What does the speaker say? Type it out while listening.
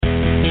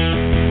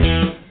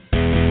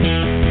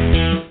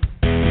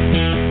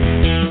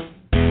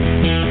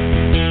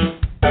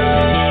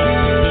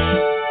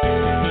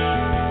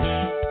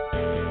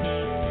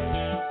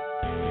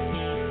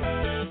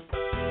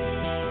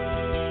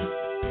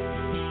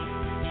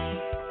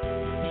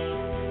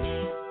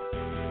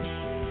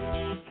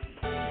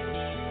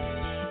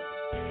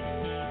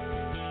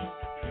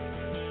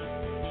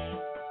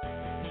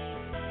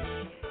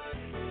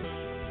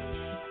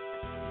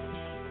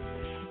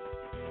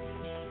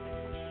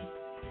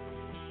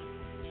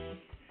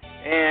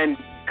And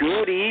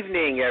good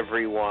evening,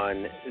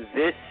 everyone.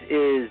 This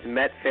is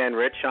Met Fan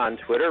Rich on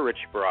Twitter, Rich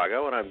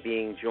Sparago, and I'm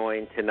being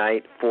joined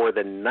tonight for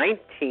the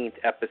 19th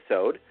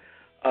episode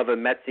of A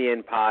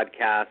Metsian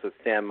Podcast with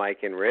Sam, Mike,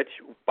 and Rich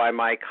by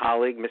my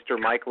colleague, Mr.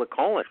 Mike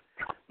Lecolant.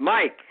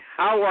 Mike,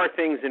 how are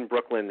things in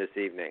Brooklyn this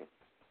evening?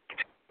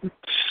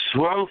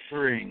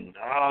 Sweltering.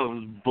 Oh, it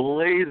was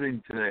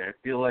blazing today. I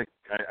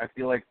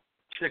feel like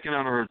chicken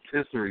on a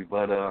rotisserie,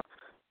 but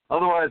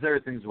otherwise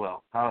everything's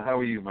well. How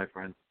are you, my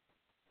friend?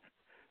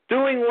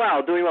 Doing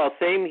well.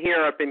 Same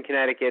here up in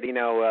Connecticut. You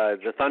know,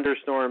 the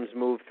thunderstorms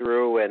move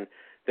through, and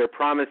they're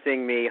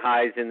promising me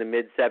highs in the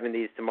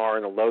mid-70s tomorrow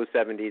and the low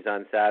 70s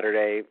on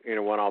Saturday, you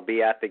know, when I'll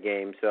be at the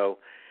game. So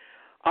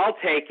I'll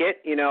take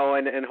it, you know,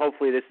 and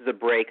hopefully this is a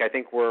break. I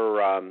think we're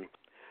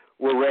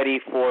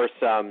ready for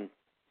some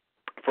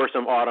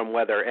autumn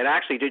weather. And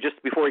actually,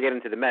 just before we get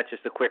into the Mets,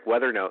 just a quick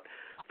weather note.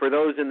 For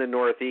those in the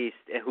Northeast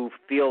who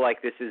feel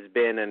like this has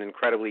been an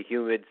incredibly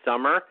humid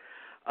summer,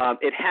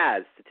 it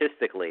has,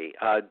 statistically.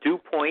 Dew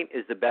point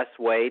is the best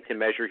way to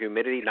measure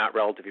humidity, not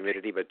relative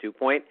humidity, but dew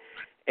point.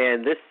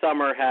 And this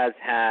summer has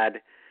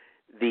had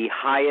the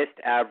highest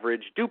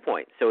average dew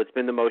point. So it's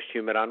been the most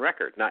humid on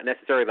record. Not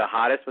necessarily the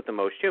hottest, but the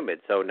most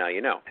humid. So now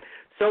you know.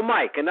 So,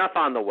 Mike, enough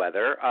on the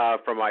weather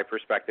from my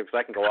perspective, because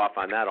I can go off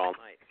on that all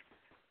night.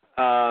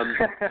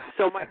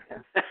 So, Mike,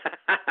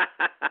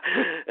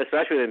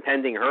 especially with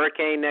impending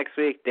hurricane next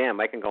week, damn,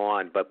 I can go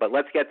on. But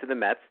let's get to the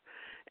Mets.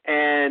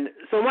 And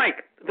so,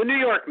 Mike, the New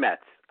York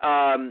Mets,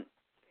 an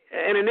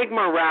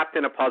enigma wrapped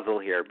in a puzzle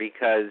here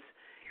because,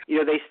 you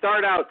know, they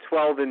start out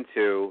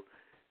 12-2.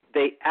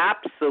 They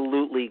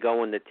absolutely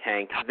go in the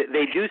tank.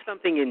 They do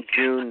something in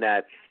June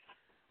that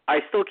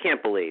I still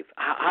can't believe.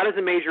 How does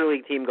a major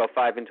league team go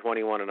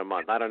 5-21 in a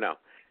month? I don't know.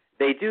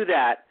 They do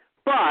that,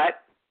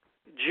 but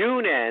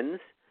June ends,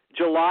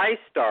 July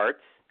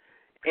starts,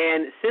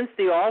 and since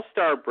the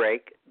All-Star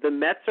break, the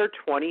Mets are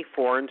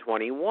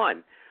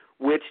 24-21.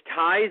 Which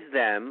ties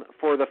them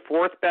for the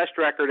fourth best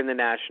record in the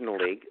National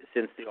League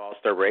since the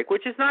All-Star break,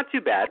 which is not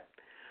too bad.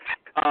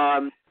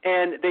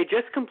 And they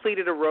just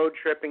completed a road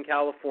trip in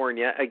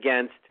California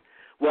against,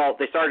 well,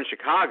 they started in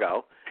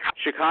Chicago,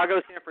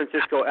 San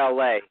Francisco,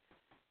 L.A.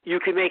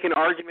 You can make an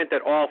argument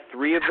that all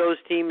three of those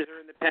teams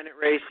are in the pennant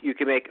race. You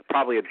can make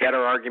probably a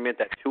better argument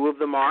that two of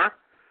them are.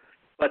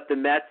 But the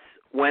Mets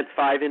went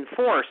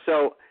 5-4.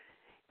 So,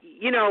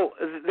 you know,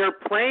 they're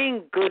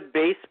playing good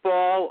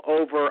baseball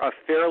over a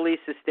fairly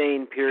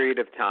sustained period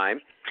of time.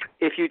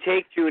 If you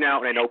take June out,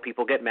 and I know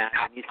people get mad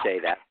when you say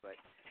that, but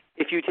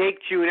if you take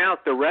June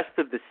out, the rest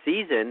of the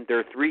season,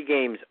 they're 3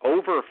 games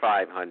over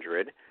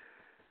 500,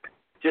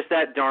 just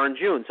that darn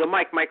June. So,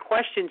 Mike, my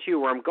question to you,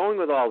 where I'm going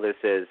with all this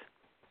is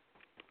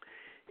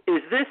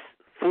this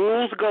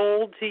fool's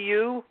gold to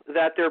you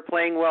that they're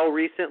playing well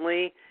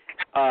recently?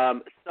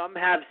 Some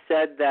have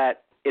said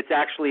that it's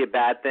actually a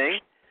bad thing,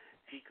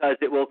 because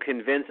it will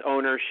convince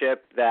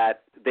ownership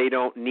that they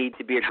don't need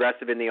to be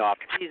aggressive in the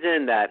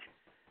offseason, that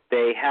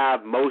they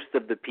have most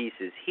of the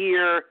pieces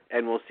here,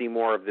 and we'll see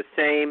more of the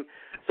same.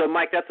 So,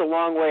 Mike, that's a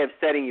long way of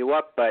setting you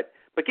up, but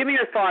give me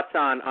your thoughts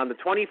on the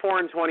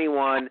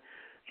 24-21,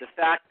 the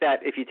fact that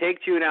if you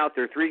take June out,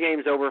 they're 3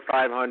 games over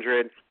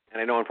 500, and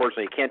I know,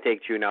 unfortunately, you can't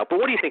take June out, but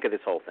what do you think of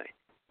this whole thing?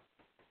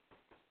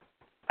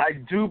 I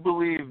do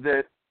believe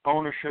that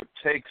ownership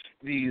takes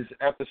these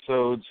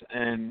episodes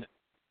and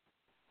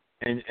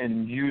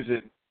use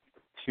it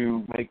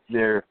to make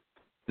their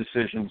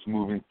decisions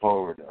moving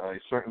forward. I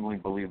certainly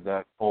believe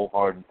that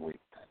wholeheartedly.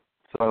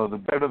 So the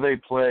better they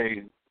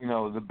play, you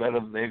know, the better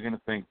they're going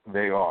to think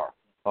they are.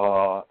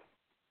 All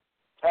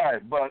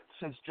right, but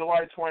since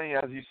July 20,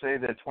 as you say,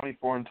 they're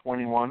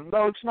 24-21.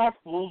 No, it's not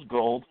fool's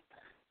gold.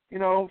 You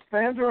know,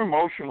 fans are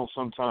emotional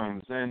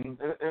sometimes, and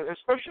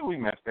especially we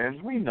Met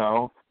fans, we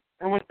know.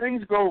 And when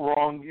things go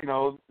wrong, you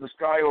know, the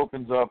sky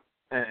opens up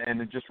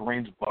and it just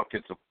rains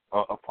buckets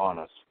upon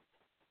us.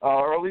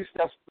 Or at least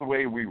that's the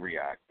way we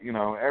react. You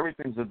know,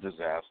 everything's a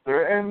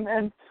disaster,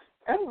 and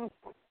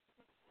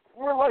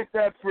we're like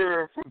that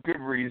for good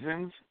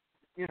reasons.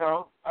 You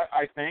know,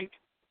 I think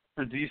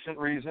for decent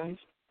reasons.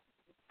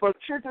 But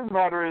truth of the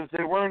matter is,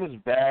 they weren't as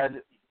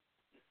bad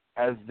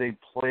as they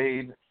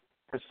played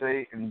per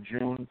se in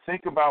June.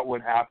 Think about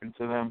what happened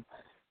to them.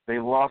 They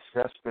lost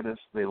Cespedes,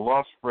 they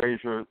lost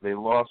Frazier, they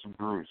lost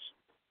Bruce.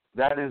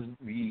 That is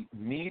the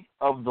meat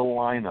of the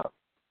lineup.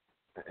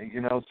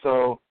 You know,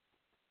 so.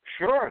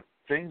 Sure,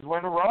 things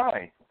went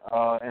awry,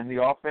 and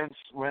the offense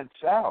went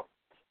south.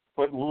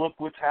 But look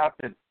what's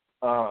happened,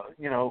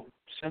 you know,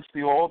 since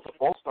the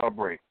All-Star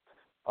break.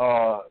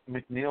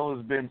 McNeil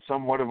has been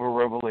somewhat of a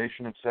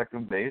revelation at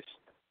second base.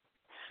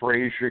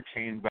 Frazier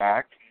came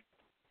back,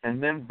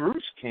 and then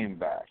Bruce came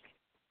back.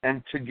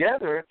 And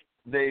together,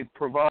 they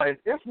provide,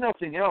 if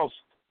nothing else,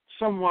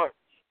 somewhat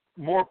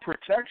more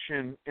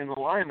protection in the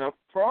lineup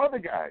for other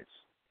guys.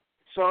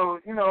 So,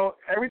 you know,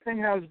 everything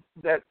has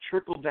that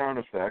trickle-down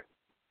effect.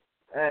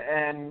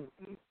 And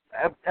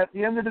at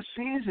the end of the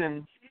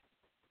season,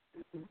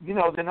 you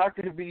know, they're not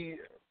going to be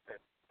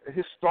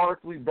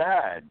historically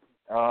bad.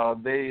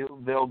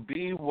 They'll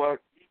be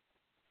what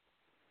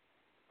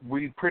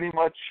we pretty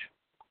much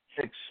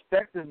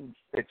expected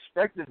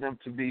them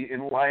to be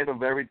in light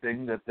of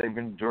everything that they've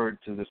endured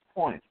to this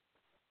point.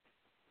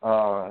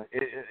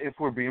 If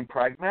we're being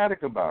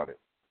pragmatic about it,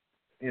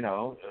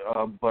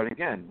 but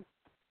again,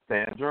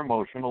 fans are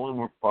emotional and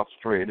we're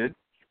frustrated,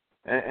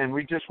 and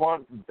we just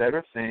want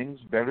better things,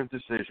 better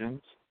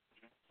decisions,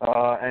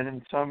 and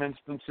in some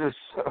instances,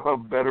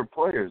 better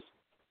players.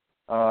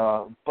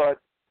 But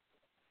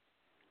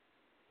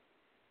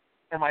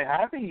am I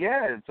happy?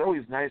 Yeah, it's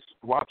always nice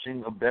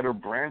watching a better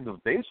brand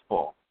of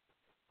baseball.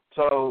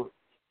 So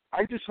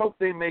I just hope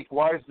they make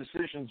wise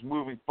decisions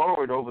moving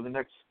forward over the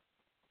next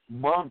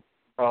month,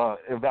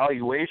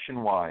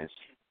 evaluation-wise,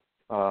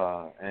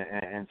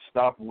 and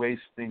stop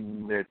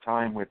wasting their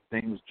time with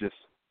things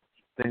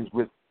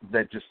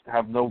that just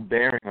have no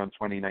bearing on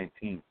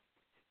 2019.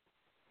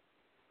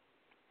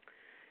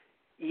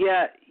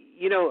 Yeah,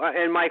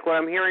 and Mike, what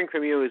I'm hearing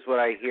from you is what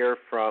I hear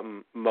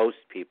from most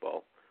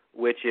people,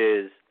 which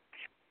is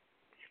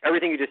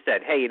everything you just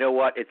said. Hey, you know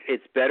what?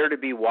 It's better to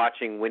be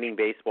watching winning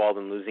baseball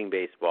than losing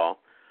baseball.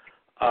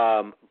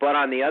 But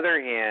on the other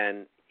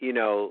hand,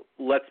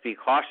 let's be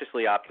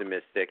cautiously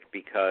optimistic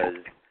because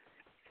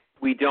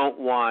we don't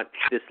want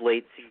this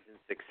late season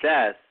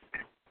success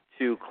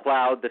to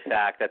cloud the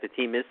fact that the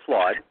team is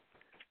flawed.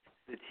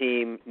 The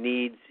team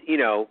needs,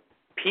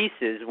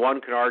 pieces.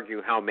 One could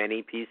argue how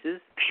many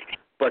pieces,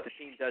 but the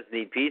team does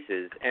need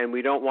pieces, and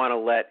we don't want to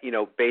let,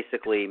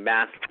 basically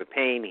mask the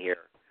pain here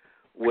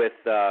with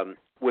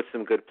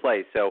some good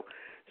play. So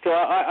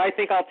I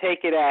think I'll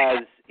take it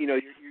as,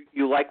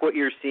 you like what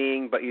you're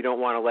seeing, but you don't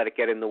want to let it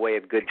get in the way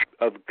of good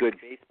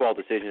baseball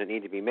decisions that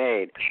need to be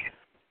made.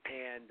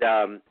 And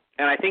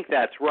I think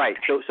that's right.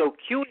 So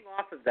queuing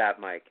off of that,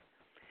 Mike,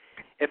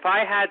 if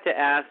I had to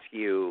ask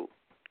you,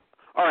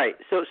 all right,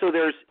 so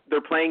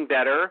they're playing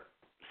better,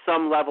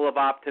 some level of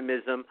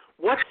optimism.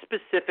 What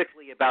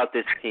specifically about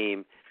this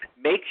team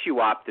makes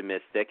you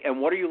optimistic, and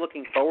what are you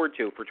looking forward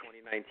to for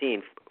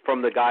 2019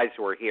 from the guys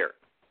who are here?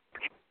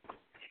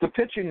 The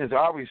pitching is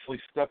obviously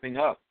stepping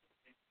up.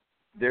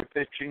 They're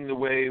pitching the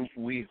way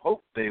we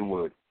hoped they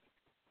would.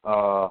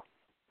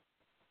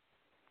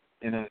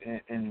 In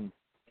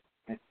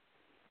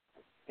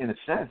a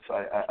sense,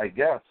 I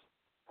guess.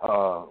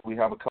 We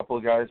have a couple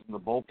of guys in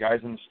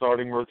the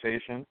starting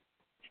rotation.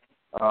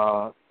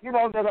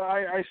 That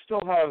I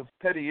still have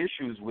petty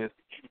issues with,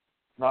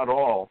 not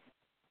all.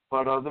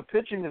 But the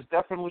pitching is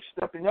definitely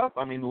stepping up.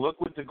 I mean,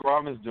 look what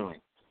DeGrom is doing.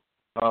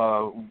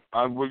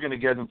 We're going to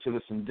get into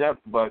this in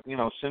depth, but,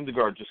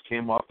 Syndergaard just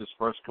came off his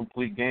first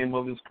complete game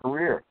of his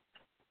career.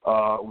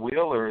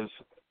 Wheeler is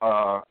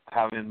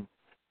having,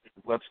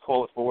 let's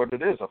call it for what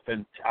it is, a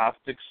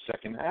fantastic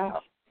second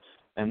half.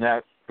 And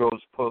that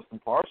goes post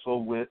and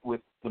parcel with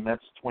the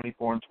Mets'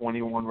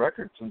 24-21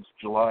 record since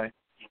July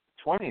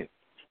 20th.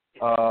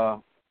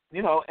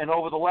 And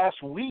over the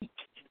last week,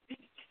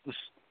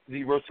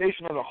 the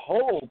rotation as a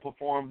whole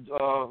performed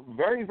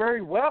very,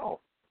 very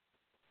well.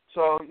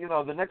 So,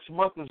 the next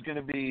month is going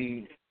to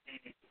be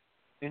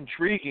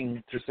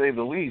intriguing, to say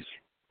the least.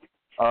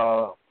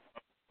 But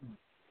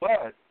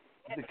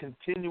the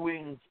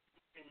continuing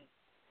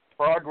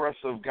progress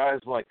of guys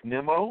like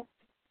Nimmo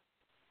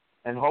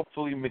and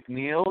hopefully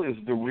McNeil is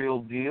the real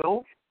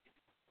deal.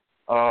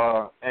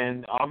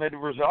 And Ahmed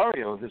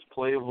Rosario, his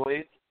play of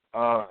late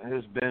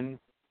has been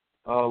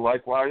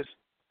likewise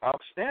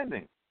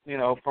outstanding.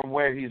 From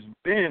where he's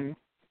been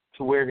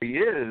to where he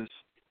is,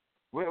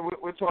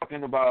 we're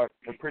talking about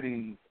a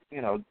pretty,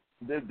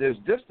 there's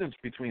distance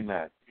between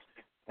that.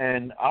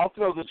 And I'll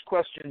throw this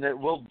question that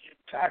we'll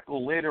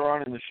tackle later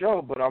on in the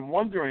show, but I'm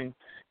wondering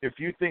if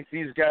you think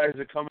these guys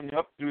are coming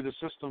up through the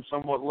system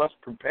somewhat less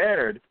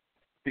prepared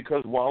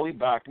because Wally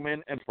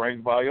Backman and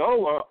Frank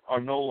Viola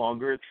are no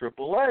longer at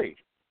AAA.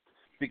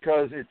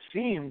 Because it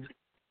seemed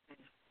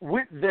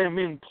with them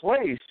in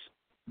place,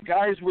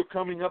 guys were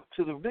coming up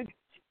to the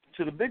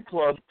big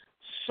club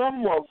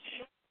somewhat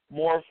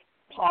more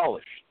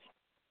polished.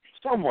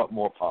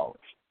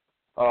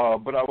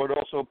 But I would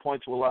also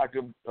point to a lack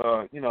of,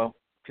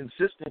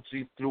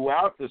 consistency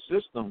throughout the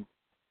system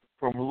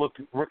from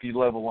rookie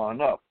level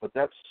on up. But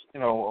that's, a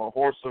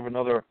horse of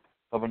another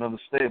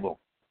stable.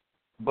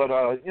 But,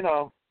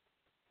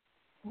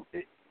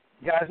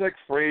 guys like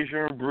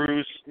Frazier and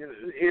Bruce,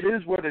 it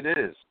is what it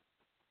is.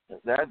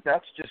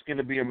 That's just going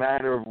to be a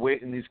matter of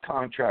waiting these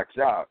contracts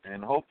out.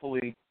 And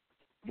hopefully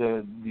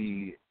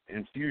the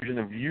infusion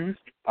of youth,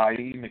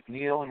 i.e.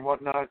 McNeil and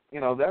whatnot,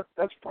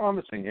 that's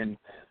promising. And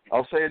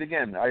I'll say it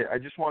again, I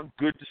just want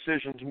good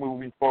decisions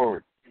moving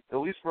forward, at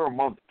least for a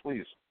month,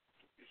 please.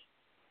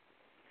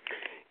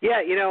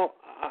 Yeah,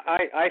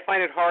 I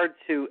find it hard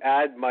to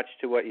add much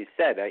to what you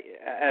said.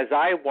 As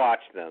I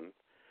watch them,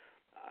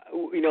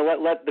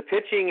 the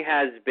pitching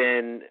has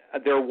been,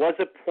 there was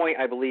a point,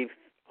 I believe,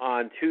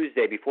 on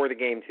Tuesday, before the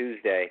game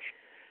Tuesday,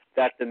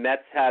 that the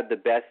Mets had the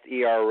best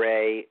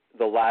ERA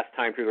the last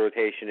time through the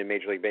rotation in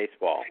Major League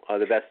Baseball,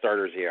 the best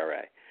starters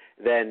ERA.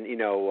 Then,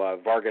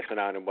 Vargas went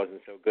out and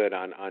wasn't so good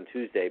on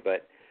Tuesday.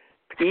 But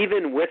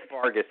even with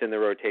Vargas in the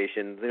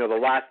rotation, the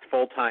last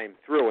full time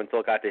through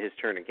until it got to his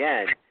turn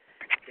again,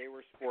 they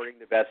were sporting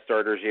the best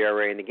starters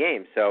ERA in the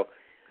game. So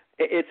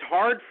it's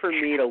hard for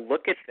me to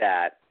look at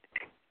that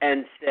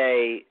and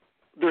say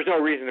there's no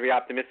reason to be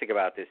optimistic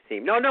about this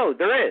team. No,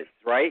 there is,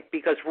 right?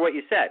 Because for what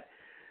you said,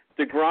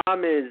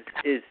 DeGrom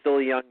is still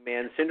a young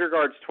man.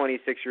 Syndergaard's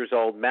 26 years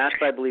old. Matz,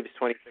 I believe, is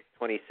 26,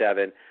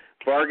 27.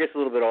 Vargas a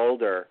little bit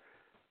older.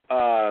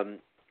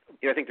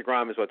 I think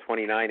DeGrom is,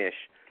 29-ish.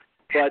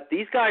 But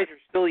these guys are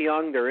still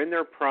young. They're in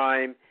their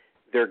prime.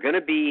 They're going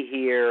to be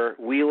here.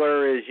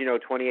 Wheeler is,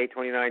 28,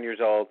 29 years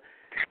old.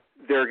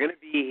 They're going to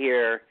be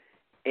here.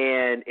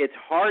 And it's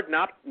hard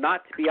not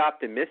to be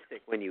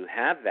optimistic when you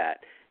have that.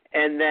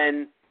 And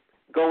then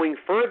going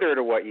further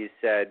to what you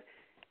said,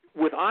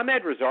 with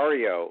Amed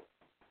Rosario,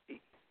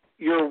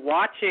 you're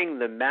watching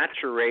the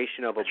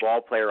maturation of a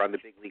ball player on the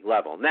big league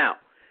level. Now,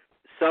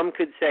 some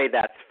could say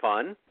that's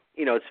fun.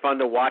 It's fun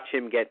to watch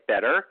him get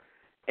better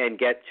and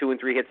get 2 and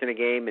 3 hits in a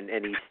game,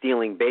 and he's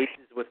stealing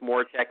bases with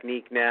more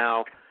technique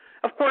now.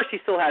 Of course, he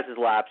still has his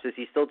lapses.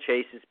 He still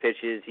chases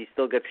pitches. He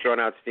still gets thrown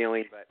out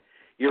stealing, but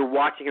you're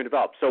watching him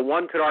develop. So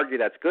one could argue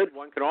that's good.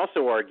 One could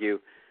also argue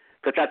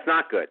that that's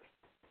not good,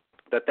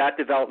 that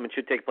development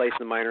should take place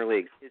in the minor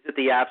leagues. Is it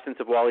the absence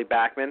of Wally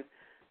Backman?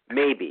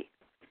 Maybe.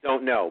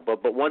 Don't know.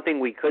 But one thing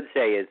we could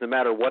say is no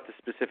matter what the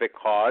specific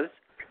cause,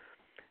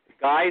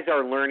 guys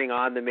are learning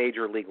on the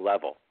major league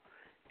level,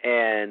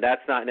 and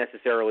that's not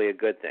necessarily a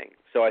good thing.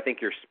 So I think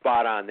you're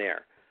spot on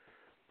there.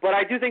 But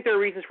I do think there are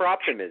reasons for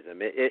optimism.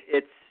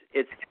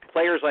 It's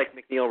players like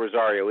McNeil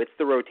Rosario. It's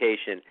the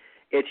rotation.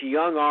 It's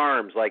young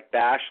arms like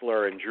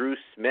Bachelor and Drew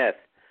Smith,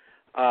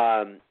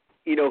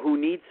 who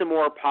need some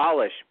more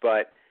polish.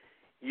 But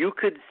you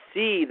could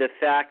see the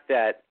fact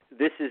that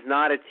this is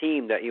not a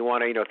team that you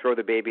want to, throw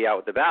the baby out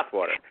with the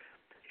bathwater.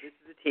 This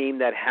is a team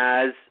that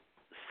has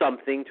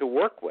something to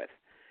work with.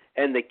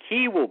 And the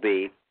key will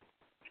be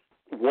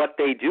what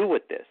they do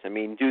with this. I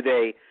mean, do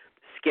they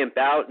skimp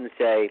out and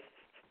say,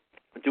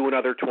 do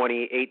another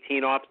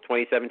 2018 off,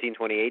 2017,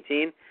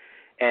 2018,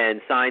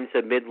 and sign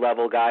some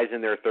mid-level guys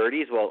in their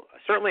 30s? Well,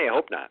 certainly I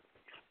hope not,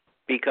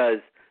 because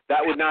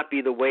that would not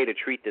be the way to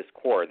treat this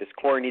core. This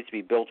core needs to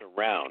be built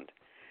around,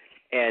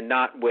 and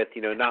not with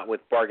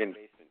bargain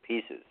basement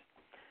pieces.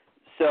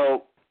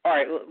 So, all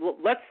right,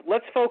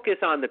 let's focus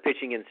on the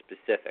pitching in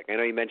specific. I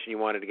know you mentioned you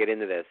wanted to get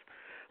into this,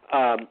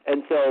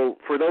 and so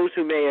for those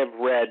who may have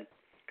read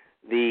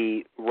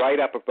the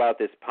write-up about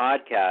this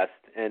podcast,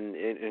 and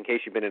in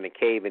case you've been in a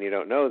cave and you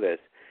don't know this,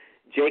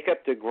 Jacob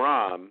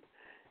deGrom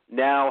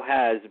now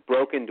has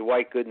broken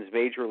Dwight Gooden's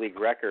major league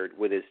record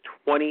with his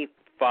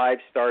 25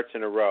 starts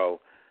in a row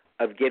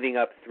of giving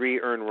up 3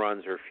 earned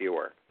runs or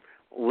fewer.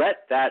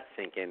 Let that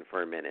sink in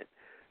for a minute.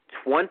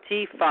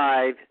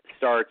 25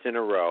 starts in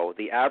a row.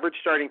 The average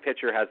starting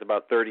pitcher has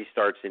about 30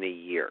 starts in a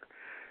year.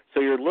 So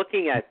you're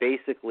looking at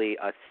basically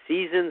a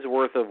season's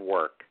worth of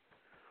work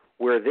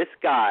where this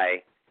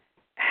guy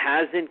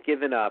hasn't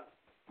given up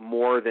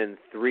more than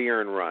 3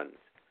 earned runs.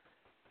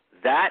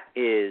 That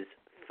is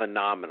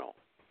phenomenal.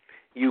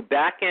 You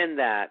back end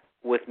that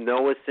with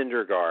Noah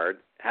Syndergaard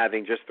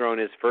having just thrown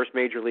his first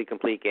major league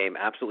complete game,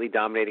 absolutely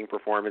dominating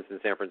performance in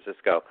San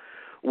Francisco,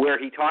 where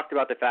he talked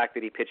about the fact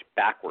that he pitched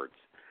backwards.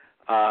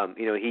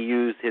 He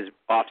used his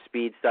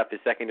off-speed stuff, his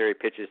secondary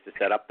pitches to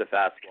set up the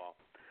fastball,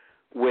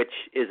 which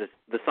is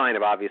the sign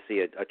of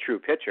obviously a true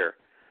pitcher.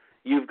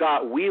 You've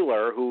got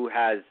Wheeler, who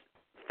has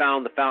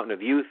found the fountain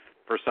of youth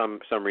for some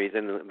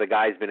reason. The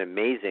guy's been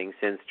amazing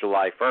since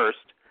July 1st.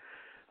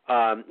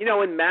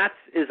 And Matz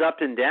is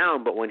up and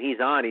down, but when he's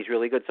on, he's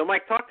really good. So,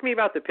 Mike, talk to me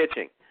about the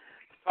pitching.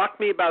 Talk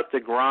to me about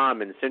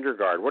DeGrom and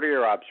Syndergaard. What are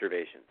your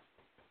observations?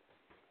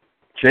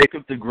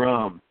 Jacob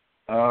deGrom,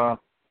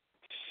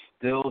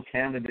 still a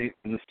candidate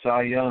for the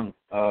Cy Young.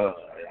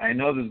 I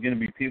know there's going to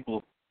be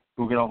people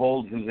who are going to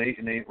hold his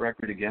 8-8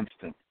 record against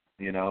him.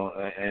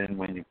 And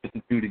when you put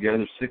the two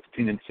together,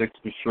 16-6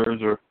 for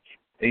Scherzer,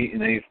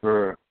 8-8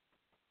 for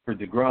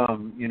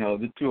DeGrom,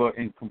 the two are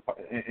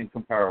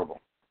incomparable.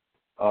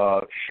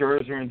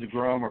 Scherzer and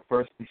DeGrom are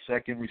first and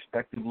second,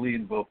 respectively,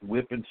 in both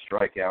whip and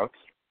strikeouts.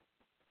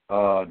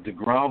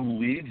 DeGrom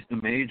leads the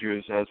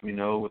majors, as we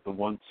know, with a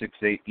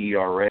 1.68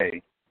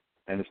 ERA,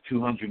 and his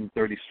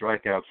 230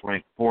 strikeouts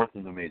rank 4th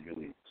in the major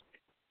leagues.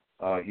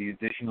 He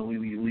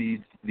additionally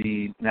leads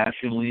the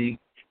National League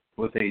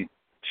with a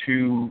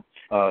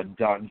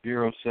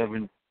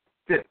 2.07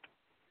 FIP.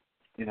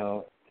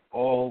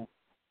 All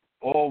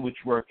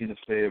which work in his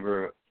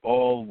favor,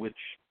 all which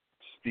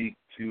speak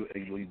to a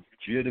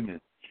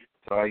legitimate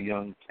Cy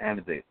Young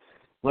candidate.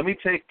 Let me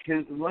take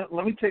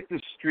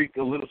this streak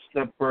a little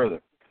step further.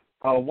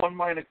 One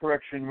minor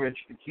correction, Rich.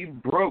 He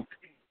broke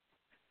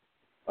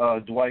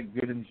Dwight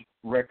Gooden's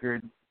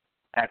record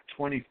at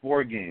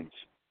 24 games.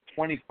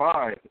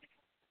 25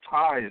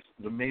 ties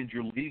the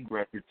major league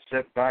record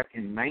set back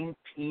in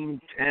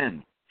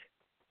 1910.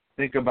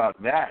 Think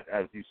about that,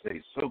 as you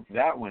say. Soak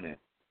that one in.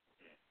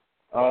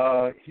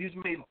 He's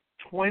made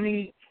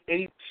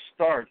 28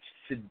 starts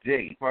to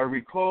date. If I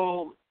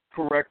recall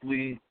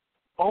correctly,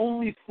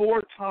 only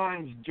 4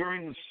 times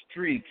during the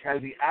streak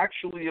has he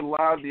actually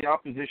allowed the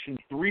opposition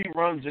 3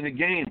 runs in a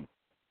game.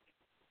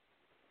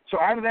 So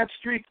out of that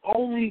streak,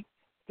 only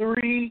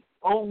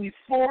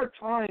 4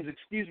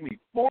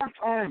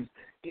 times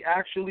he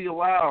actually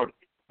allowed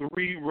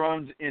 3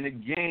 runs in a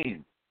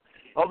game.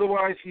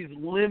 Otherwise, he's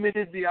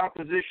limited the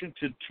opposition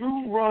to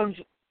 2 runs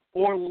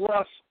or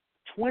less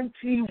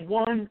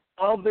 21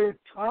 other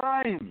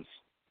times.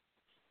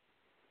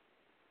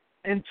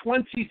 And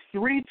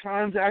 23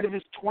 times out of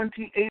his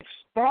 28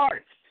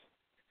 starts.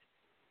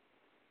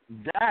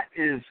 That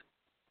is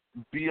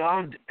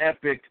beyond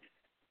epic.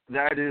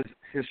 That is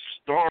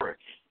historic.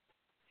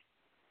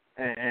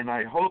 And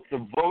I hope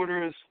the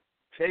voters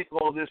take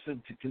all this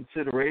into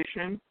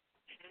consideration.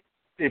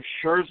 If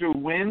Scherzer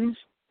wins,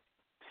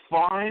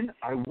 fine.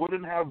 I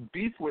wouldn't have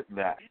beef with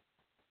that.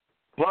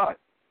 But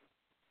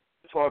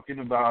talking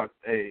about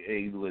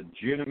a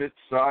legitimate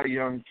Cy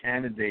Young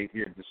candidate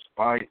here,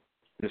 despite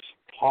this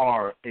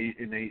par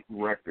 8-8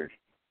 record.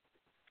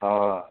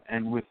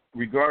 And with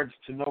regards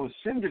to Noah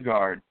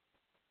Syndergaard,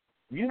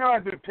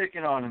 I've been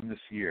picking on him this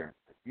year.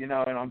 And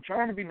I'm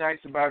trying to be nice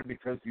about it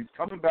because he's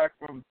coming back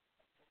from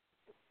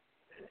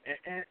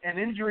an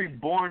injury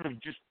born of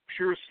just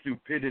pure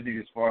stupidity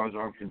as far as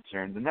I'm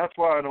concerned. And that's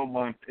why I don't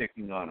mind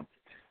picking on him.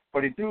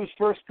 But he threw his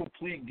first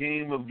complete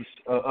game of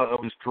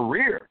his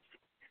career.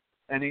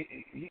 And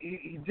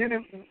he did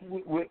it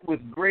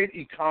with great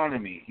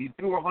economy. He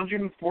threw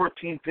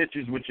 114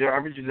 pitches, which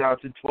averages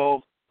out to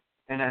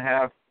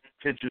 12.5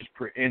 pitches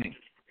per inning.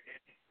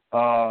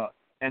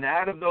 And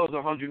out of those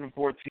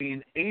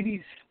 114,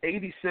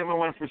 87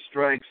 went for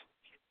strikes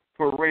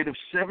for a rate of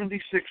 76%.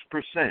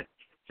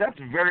 That's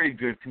very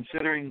good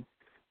considering,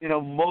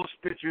 most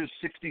pitchers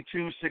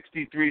 62,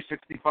 63,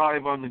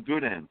 65 on the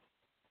good end.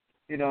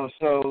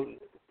 So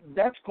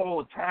that's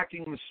called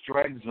attacking the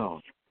strike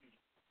zone.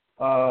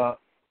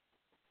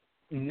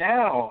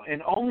 Now,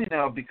 and only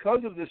now,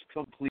 because of this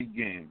complete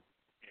game,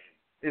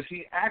 is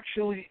he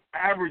actually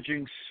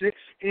averaging 6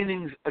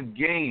 innings a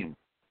game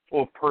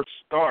or per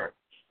start.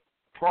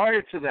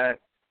 Prior to that,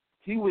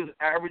 he was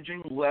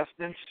averaging less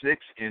than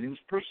 6 innings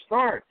per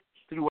start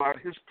throughout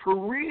his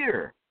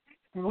career.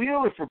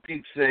 Wheeler, for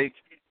Pete's sake,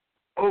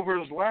 over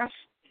his last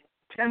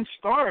 10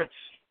 starts,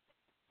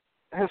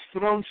 has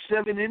thrown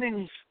 7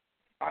 innings,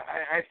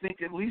 I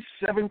think at least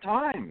 7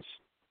 times.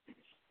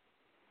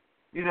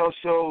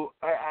 So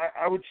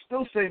I would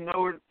still say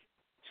Noah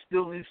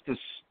still needs to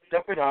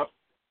step it up.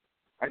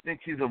 I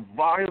think he's a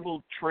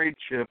viable trade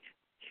chip.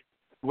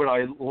 Would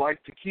I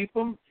like to keep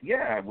him?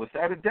 Yeah,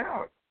 without a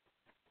doubt.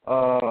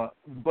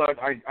 But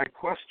I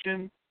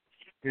question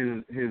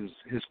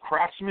his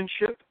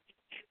craftsmanship.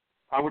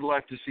 I would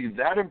like to see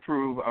that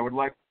improve. I would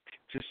like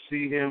to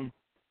see him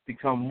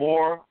become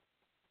more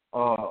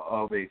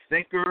of a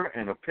thinker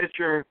and a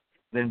pitcher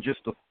than just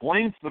a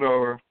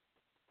flamethrower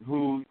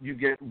who you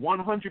get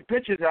 100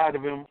 pitches out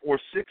of him or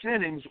 6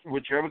 innings,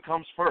 whichever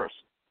comes first.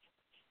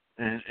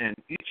 And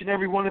each and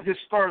every one of his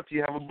starts, you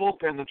have a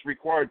bullpen that's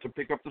required to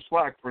pick up the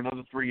slack for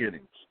another 3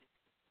 innings.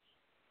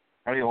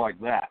 How do you like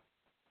that?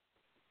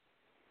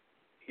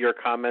 Your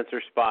comments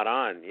are spot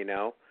on,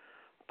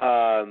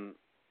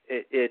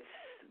 It's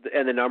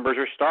and the numbers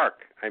are stark.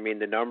 I mean,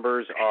 the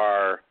numbers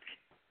are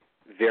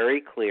very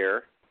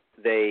clear.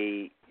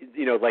 They,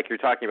 like you're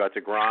talking about,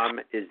 DeGrom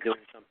is doing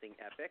something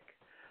epic.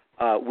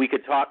 We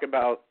could talk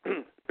about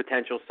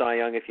potential Cy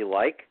Young if you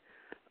like.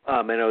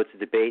 I know it's a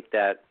debate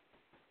that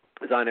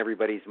is on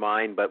everybody's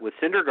mind, but with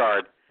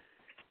Syndergaard,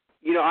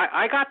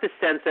 I got the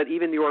sense that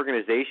even the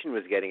organization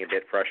was getting a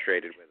bit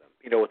frustrated with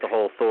him, with the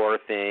whole Thor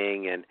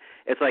thing, and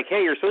it's like,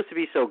 hey, you're supposed to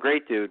be so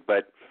great, dude,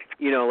 but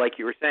like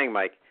you were saying,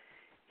 Mike,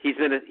 he's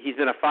been a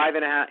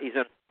 5.5, he's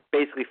a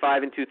basically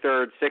 5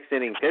 2/3 6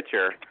 inning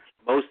pitcher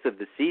most of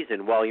the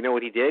season. Well, you know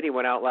what he did? He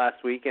went out last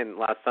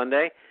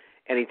Sunday,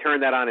 and he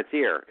turned that on its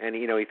ear, and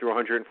he threw a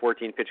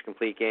 114 pitch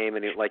complete game,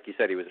 and like you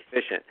said, he was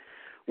efficient.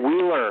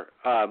 Wheeler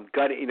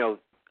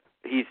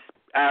he's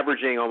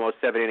averaging almost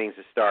 7 innings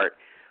to start.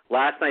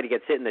 Last night he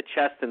gets hit in the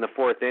chest in the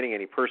 4th inning,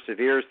 and he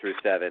perseveres through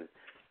 7.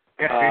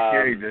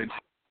 Yeah, he did.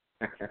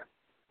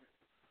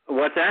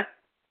 What's that?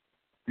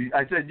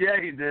 I said, yeah,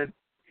 he did.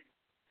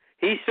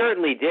 He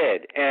certainly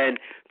did, and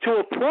to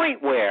a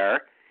point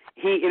where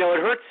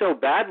it hurt so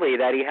badly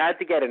that he had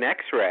to get an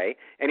X-ray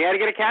and he had to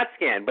get a CAT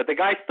scan. But the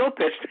guy still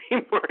pitched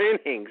 3 more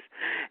innings,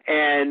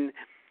 and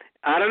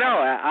I don't know.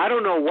 I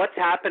don't know what's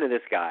happened to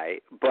this guy,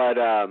 but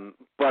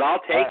I'll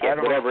take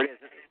it, whatever it is.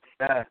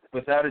 Yeah,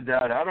 without a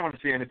doubt, I don't want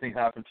to see anything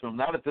happen to him.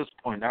 Not at this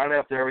point. Not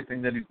after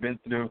everything that he's been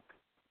through.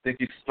 I think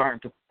he's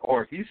starting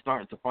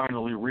to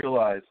finally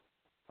realize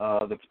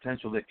the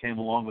potential that came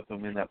along with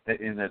him in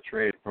that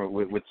trade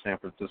with San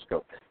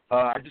Francisco.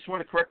 I just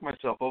want to correct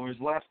myself. Over his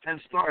last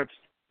 10 starts,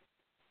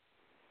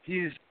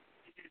 he's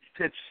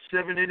pitched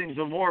 7 innings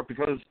or more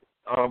because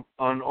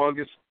on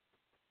August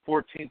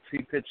 14th he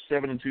pitched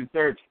 7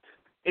 2/3.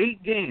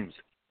 8 games,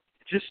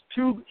 just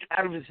 2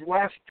 out of his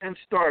last 10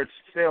 starts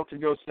failed to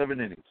go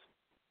 7 innings.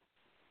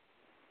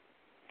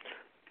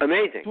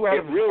 Amazing. 2 out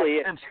of his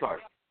really 10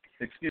 starts.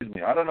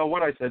 I don't know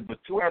what I said, but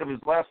 2 out of his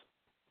last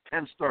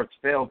 10 starts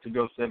failed to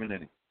go 7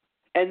 innings.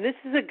 And this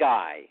is a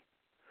guy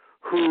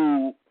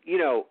who,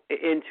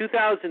 in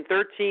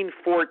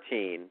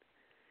 2013-14,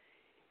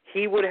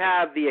 he would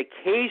have the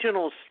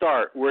occasional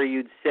start where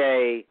you'd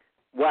say,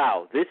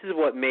 wow, this is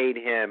what made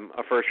him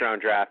a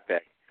first-round draft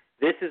pick.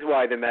 This is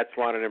why the Mets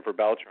wanted him for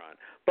Beltran.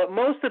 But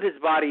most of his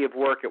body of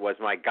work, it was,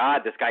 my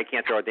God, this guy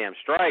can't throw a damn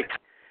strike.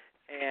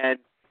 And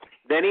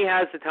then he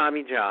has the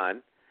Tommy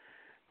John,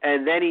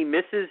 and then he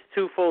misses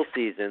 2 full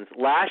seasons.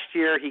 Last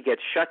year, he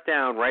gets shut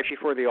down right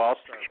before the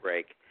All-Star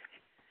break.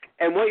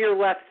 And what you're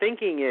left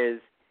thinking is,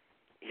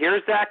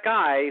 here's that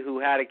guy who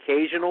had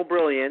occasional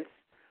brilliance,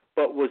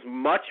 but was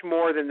much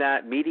more than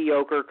that,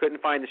 mediocre,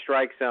 couldn't find the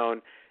strike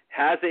zone,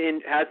 has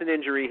an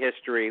injury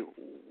history.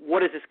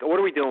 What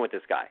are we doing with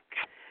this guy?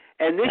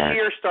 And this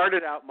year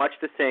started out much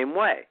the same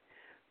way.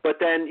 But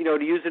then,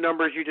 to use the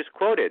numbers you just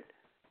quoted,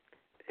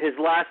 his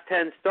last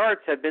 10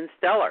 starts have been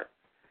stellar.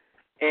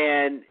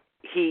 And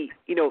he's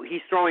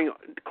throwing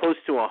close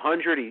to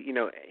 100.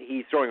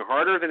 He's throwing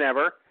harder than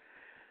ever.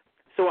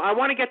 So I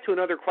want to get to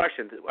another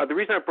question. The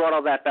reason I brought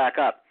all that back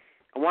up,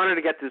 I wanted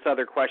to get to this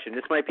other question.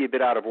 This might be a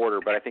bit out of order,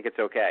 but I think it's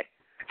okay.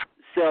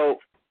 So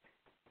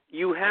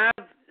you have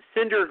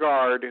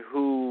Syndergaard,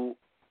 who,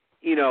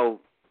 DeGrom's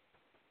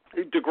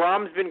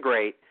been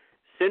great.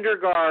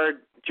 Syndergaard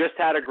just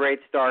had a great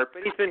start,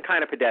 but he's been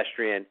kind of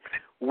pedestrian.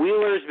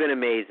 Wheeler's been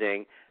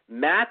amazing.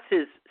 Matz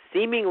is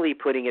seemingly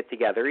putting it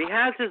together. He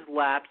has his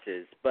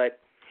lapses, but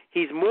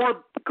he's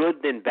more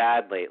good than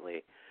bad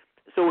lately.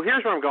 So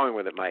here's where I'm going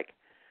with it, Mike.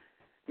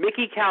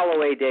 Mickey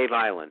Callaway, Dave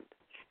Island.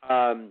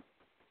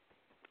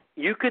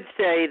 You could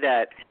say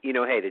that,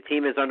 hey, the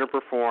team has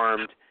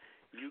underperformed.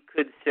 You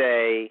could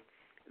say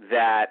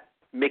that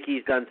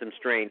Mickey's done some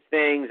strange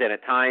things, and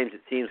at times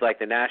it seems like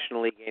the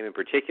National League game in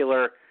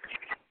particular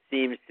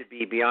seems to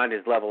be beyond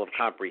his level of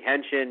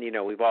comprehension.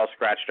 We've all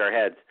scratched our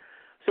heads.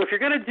 So if you're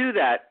going to do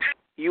that,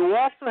 you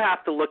also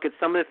have to look at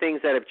some of the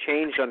things that have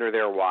changed under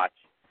their watch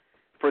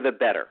for the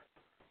better,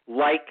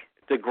 like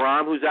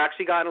DeGrom, who's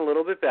actually gotten a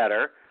little bit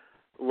better,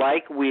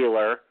 like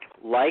Wheeler,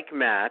 like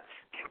Matz.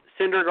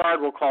 Syndergaard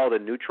will call it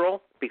a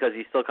neutral because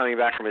he's still coming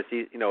back from a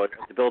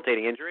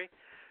debilitating injury.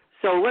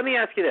 So let me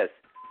ask you this.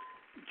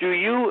 Do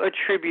you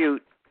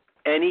attribute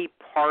any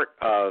part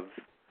of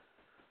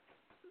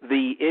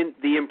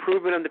the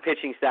improvement of the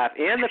pitching staff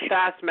and the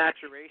fast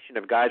maturation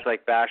of guys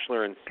like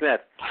Bachelor and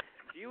Smith,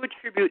 do you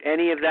attribute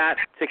any of that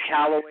to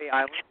Callaway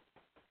Island?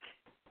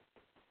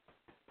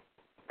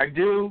 I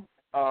do.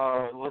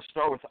 Let's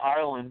start with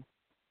Island.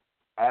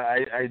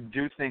 I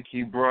do think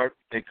he brought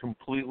a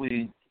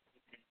completely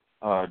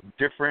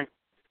different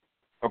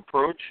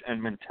approach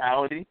and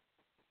mentality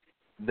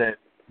that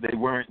they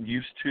weren't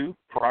used to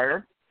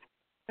prior,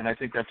 and I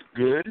think that's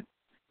good.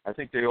 I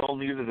think they all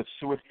needed a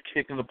swift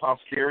kick in the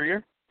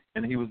posterior,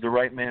 and he was the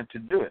right man to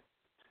do it.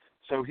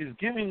 So he's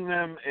giving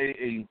them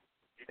a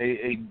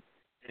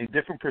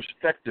different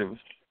perspective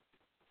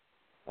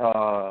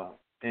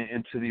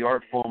into the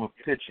art form of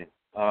pitching.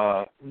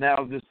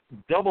 Now, this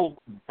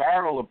double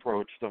barrel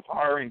approach of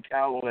hiring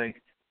Callaway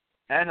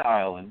and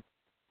Island,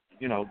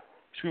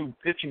 2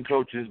 pitching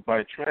coaches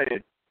by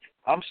trade,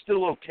 I'm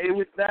still okay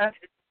with that.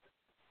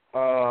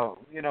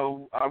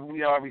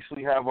 We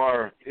obviously have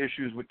our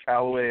issues with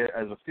Callaway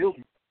as a field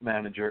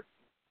manager,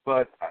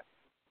 but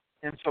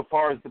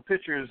insofar as the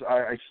pitchers,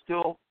 I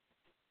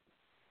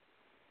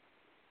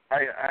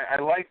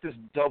like this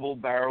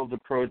double-barreled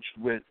approach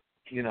with,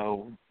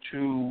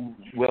 2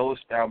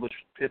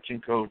 well-established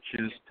pitching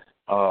coaches,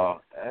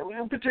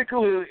 and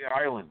particularly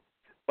Island.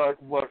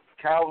 But what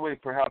Callaway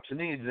perhaps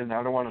needs, and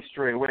I don't want to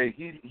stray away,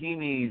 he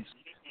needs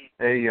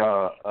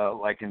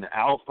like an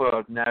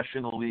alpha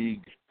National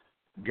League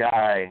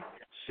guy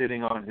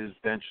sitting on his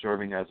bench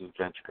serving as his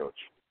bench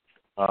coach,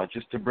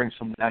 just to bring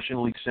some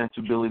National League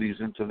sensibilities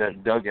into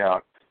that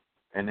dugout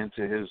and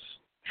into his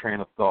train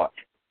of thought.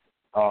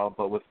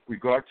 But with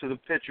regard to the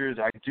pitchers,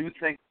 I do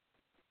think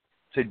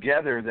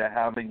together they're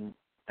having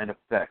an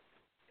effect.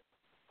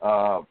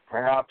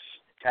 Perhaps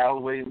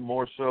Callaway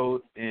more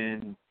so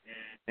in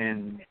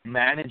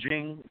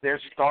managing their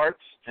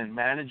starts and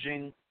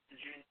managing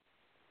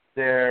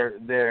their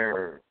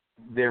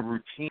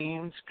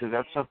routines, because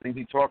that's something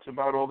he talks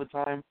about all the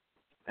time.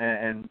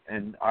 And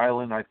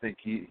Island, I think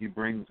he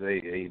brings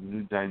a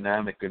new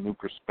dynamic, a new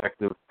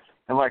perspective.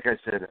 And like I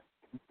said,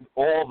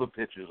 all the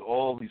pitchers,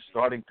 all these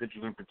starting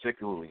pitchers in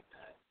particularly,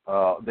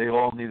 they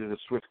all needed a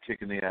swift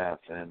kick in the ass,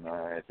 and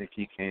I think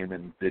he came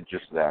and did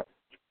just that.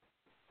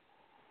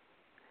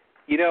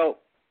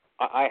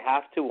 I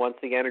have to once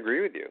again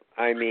agree with you.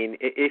 I mean,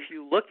 if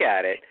you look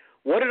at it,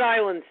 what did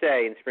Island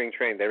say in spring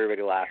training that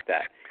everybody laughed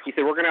at? He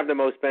said, we're going to have the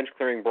most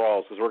bench-clearing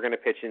brawls because we're going to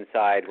pitch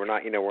inside. We're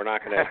not going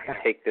to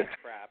take this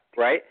crap,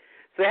 right?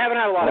 So they haven't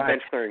had a lot of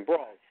bench-clearing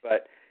brawls,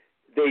 but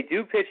they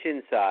do pitch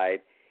inside.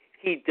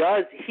 He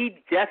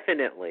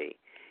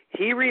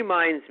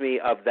reminds me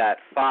of that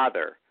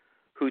father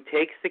who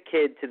takes the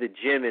kid to the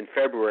gym in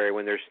February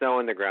when there's snow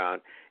on the ground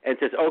and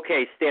says,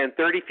 okay, stand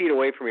 30 feet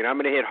away from me, and I'm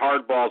going to hit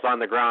hard balls on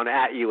the ground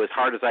at you as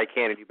hard as I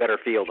can, and you better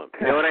field them.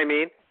 You know what I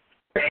mean?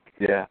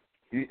 Yeah.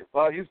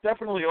 He's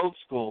definitely old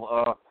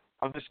school.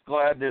 I'm just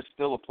glad there's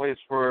still a place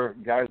for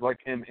guys like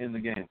him in the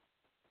game.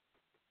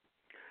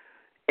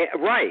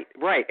 Right.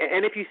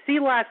 And if you see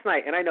last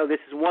night, and I know this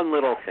is one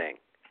little thing,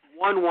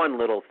 one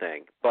little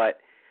thing, but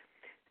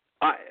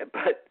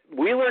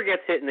Wheeler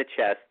gets hit in the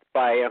chest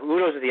by, who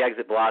knows if the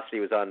exit velocity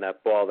was on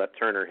that ball that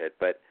Turner hit,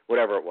 but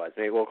whatever it was,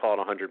 maybe we'll call it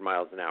 100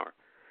 miles an hour.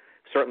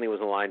 Certainly was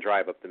a line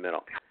drive up the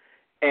middle.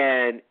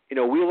 And,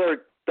 Wheeler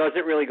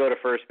doesn't really go to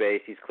first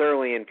base. He's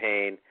clearly in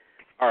pain.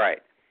 All right.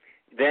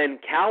 Then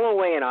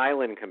Callaway and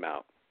Island come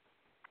out.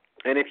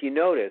 And if you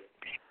notice,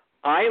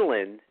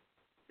 Island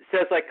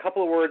says like a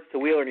couple of words to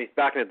Wheeler, and he's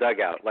back in the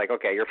dugout. Like,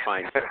 okay, you're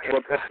fine.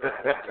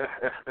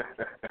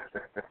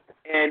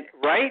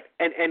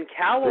 And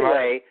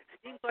Callaway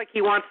seems like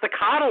he wants to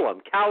coddle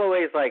him.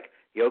 Callaway's like,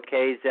 "You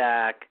okay,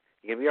 Zack?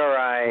 You gonna be all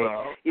right?"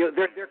 Well,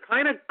 they're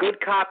kind of good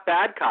cop,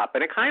 bad cop,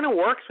 and it kind of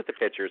works with the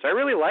pitchers. I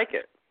really like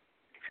it.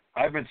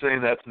 I've been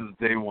saying that since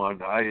day one.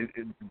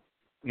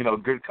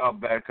 Good cop,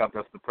 bad cop.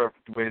 That's the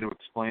perfect way to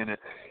explain it.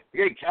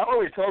 Hey,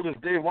 Callaway told us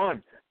day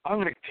one, I'm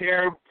going to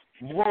care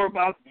more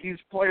about these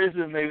players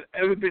than they've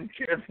ever been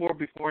cared for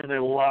before in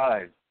their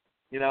lives.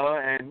 And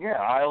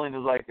Island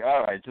is like,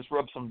 all right, just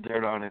rub some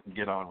dirt on it and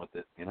get on with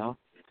it,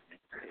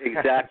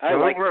 Exactly.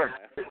 So it works.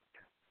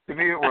 To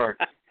me, it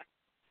works.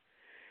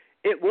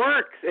 It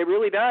works. It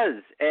really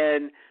does.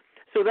 And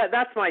so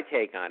that's my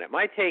take on it.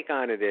 My take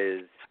on it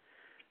is,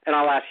 and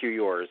I'll ask you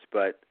yours,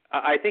 but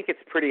I think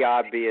it's pretty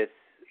obvious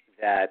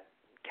that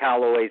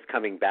Callaway's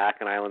coming back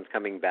and Island's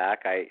coming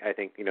back. I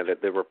think,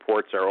 that the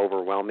reports are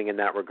overwhelming in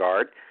that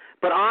regard.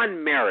 But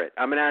on merit,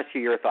 I'm going to ask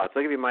you your thoughts.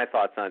 I'll give you my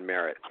thoughts on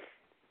merit.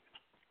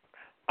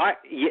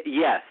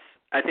 Yes,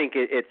 I think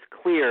it's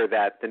clear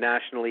that the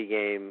National League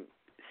game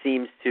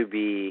seems to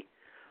be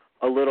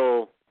a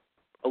little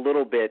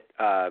bit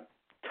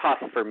tough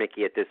for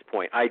Mickey at this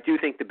point. I do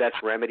think the best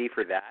remedy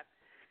for that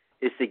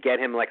is to get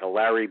him like a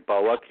Larry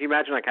Boa. Can you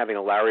imagine like having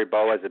a Larry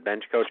Boa as a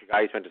bench coach, a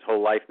guy who spent his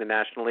whole life in the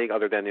National League,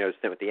 other than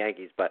stint with the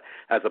Yankees, but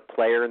as a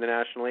player in the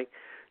National League?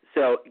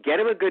 So get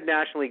him a good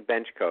National League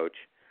bench coach.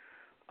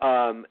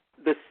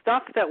 The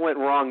stuff that went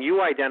wrong,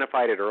 you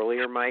identified it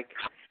earlier, Mike.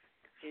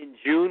 In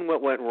June,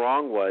 what went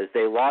wrong was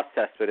they lost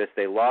Cespedes,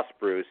 they lost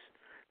Bruce,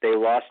 they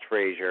lost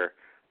Frazier.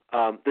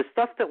 The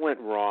stuff that went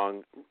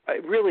wrong,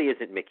 it really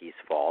isn't Mickey's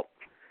fault.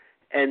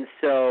 And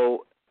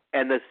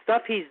the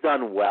stuff he's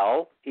done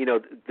well,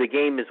 the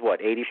game is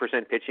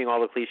 80% pitching,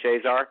 all the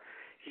cliches are.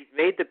 He's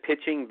made the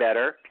pitching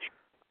better.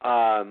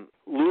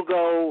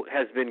 Lugo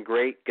has been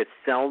great.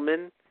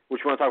 Gesellman,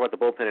 which we're going to talk about the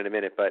bullpen in a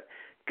minute, but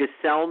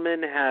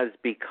Gesellman has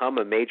become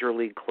a major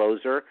league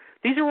closer.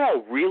 These are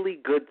all really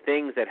good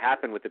things that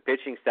happen with the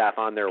pitching staff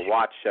on their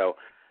watch. So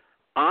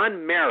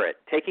on merit,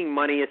 taking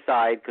money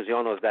aside, because you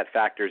all know that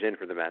factors in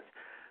for the Mets,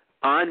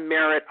 on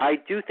merit, I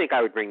do think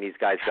I would bring these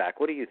guys back.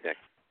 What do you think?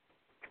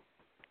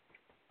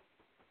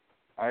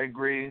 I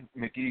agree.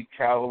 Mickey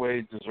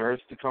Callaway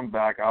deserves to come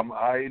back.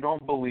 I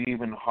don't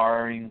believe in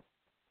hiring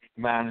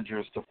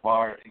managers to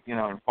fire,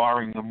 and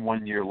firing them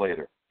 1 year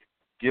later.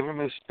 Give him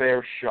his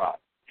fair shot.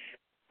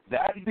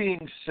 That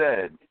being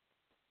said,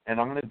 and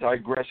I'm going to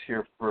digress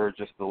here for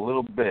just a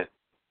little bit.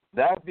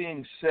 That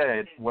being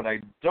said, what I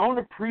don't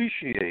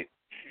appreciate,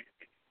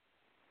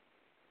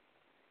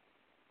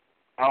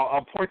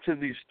 I'll point to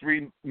these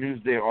 3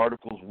 Newsday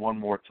articles one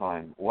more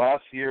time.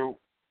 Last year,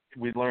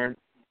 we learned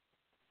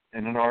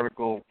in an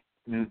article,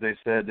 Newsday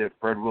said that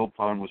Fred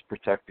Wilpon was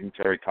protecting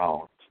Terry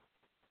Collins.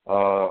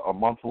 A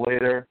month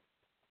later,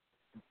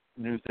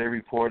 Newsday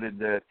reported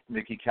that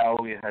Mickey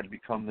Callaway had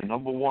become the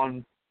number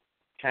 1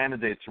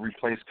 candidate to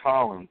replace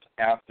Collins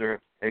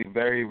after a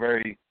very,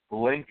 very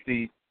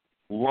lengthy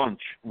lunch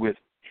with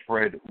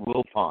Fred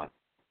Wilpon.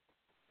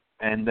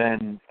 And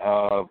then,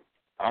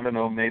 I don't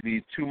know,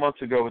 maybe 2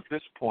 months ago at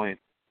this point,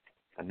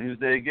 a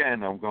Newsday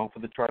again, I'm going for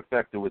the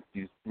trifecta with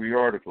these 3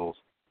 articles,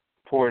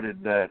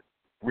 reported that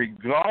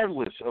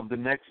regardless of the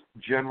next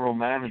general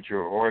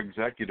manager or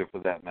executive for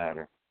that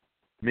matter,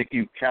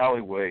 Mickey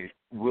Callaway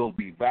will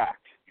be back.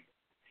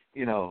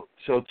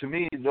 So to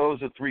me,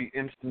 those are 3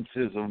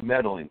 instances of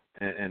meddling,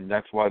 and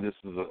that's why this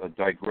is a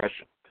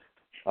digression.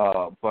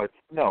 But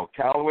no,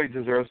 Callaway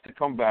deserves to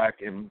come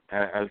back, and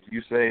as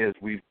you say, as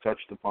we've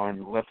touched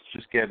upon, let's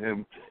just get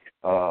him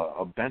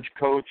a bench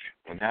coach,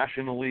 a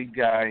National League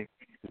guy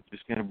who's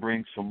just going to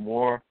bring some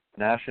more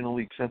National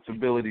League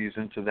sensibilities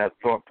into that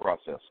thought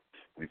process.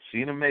 We've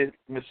seen him make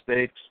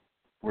mistakes.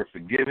 We're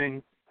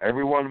forgiving.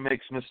 Everyone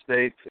makes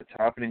mistakes. It's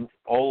happening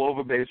all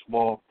over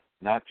baseball,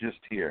 not just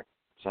here.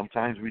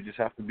 Sometimes we just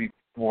have to be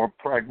more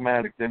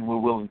pragmatic than we're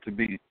willing to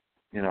be,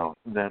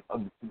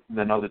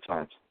 than other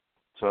times.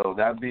 So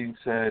that being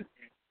said,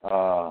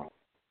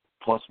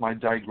 plus my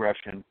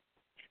digression,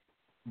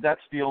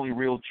 that's the only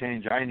real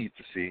change I need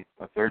to see,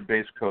 a third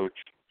base coach.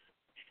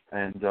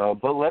 And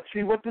but let's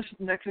see what this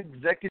next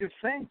executive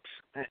thinks.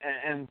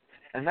 And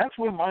that's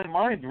where my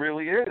mind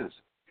really is.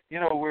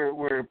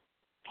 we're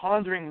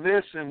pondering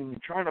this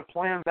and trying to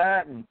plan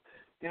that and,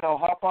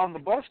 hop on the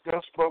bus,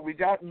 Gus, but we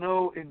got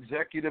no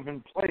executive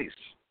in place.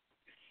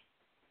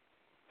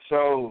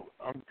 So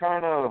I'm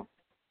kind of,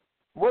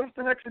 what if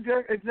the next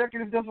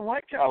executive doesn't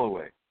like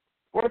Callaway?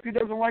 What if he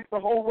doesn't like the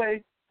whole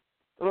way?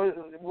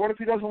 What if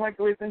he doesn't like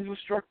the way things are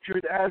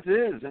structured as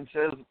is and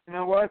says, you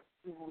know what,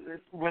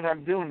 when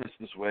I'm doing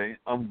this way,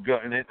 I'm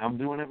gutting it, I'm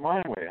doing it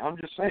my way. I'm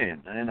just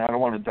saying, and I don't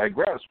want to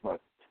digress,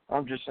 but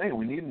I'm just saying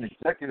we need an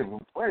executive in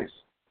place.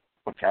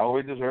 But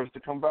Callaway deserves to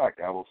come back.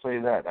 I will say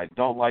that. I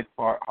don't like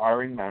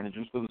hiring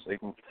managers for the sake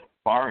of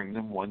firing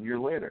them 1 year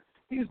later.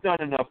 He's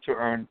done enough to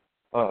earn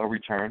a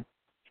return.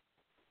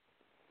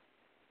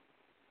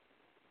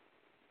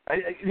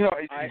 You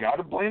got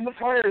to blame the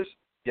players.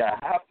 You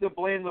have to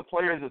blame the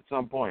players at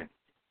some point.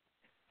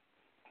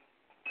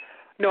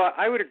 No,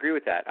 I would agree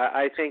with that.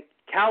 I think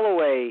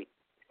Callaway,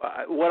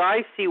 what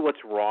I see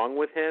what's wrong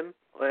with him,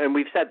 and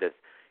we've said this,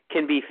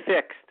 can be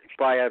fixed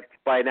by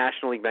a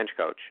National League bench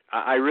coach.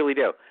 I really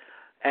do.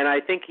 And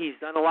I think he's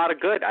done a lot of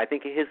good. I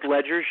think his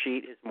ledger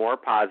sheet is more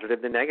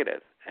positive than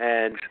negative.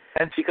 And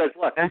because,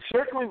 look. And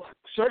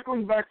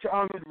circling back to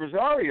Ahmed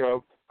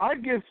Rosario, I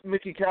give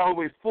Mickey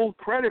Callaway full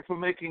credit for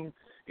making,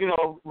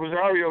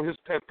 Rosario his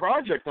pet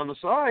project on the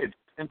side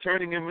and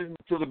turning him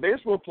into the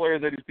baseball player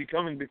that he's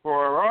becoming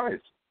before our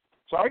eyes.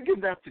 So I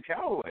give that to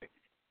Callaway.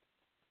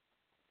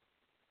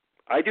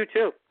 I do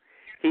too.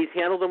 He's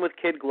handled him with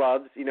kid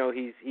gloves.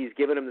 He's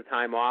given him the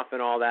time off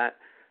and all that.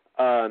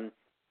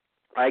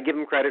 I give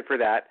him credit for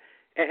that.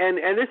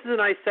 And this is a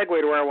nice segue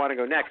to where I want to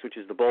go next, which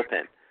is the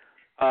bullpen.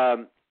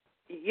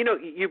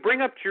 You bring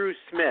up Drew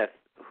Smith,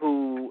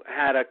 who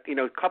had a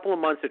couple of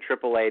months at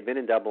AAA, had been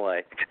in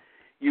AA.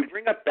 You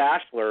bring up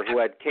Bachelor,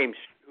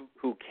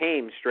 who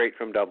came straight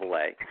from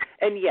AA.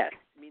 And yes,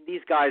 I mean, these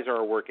guys are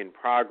a work in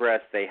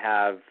progress. They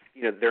have,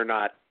 they're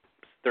not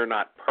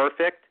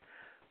perfect,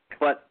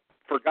 but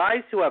for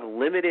guys who have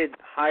limited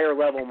higher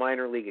level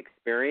minor league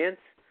experience,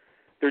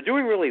 they're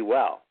doing really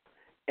well.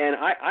 And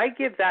I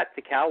give that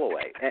to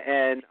Callaway,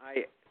 and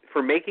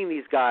for making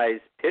these guys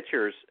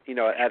pitchers,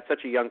 at such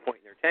a young point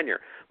in their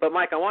tenure. But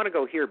Mike, I want to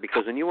go here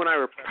because when you and I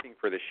were prepping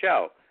for the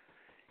show,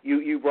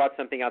 you brought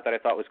something out that I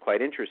thought was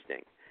quite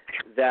interesting,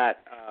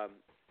 that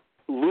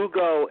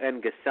Lugo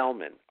and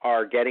Gesellman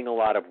are getting a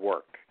lot of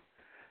work.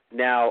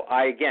 Now,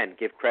 I again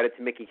give credit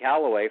to Mickey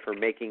Callaway for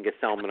making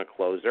Gesellman a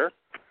closer.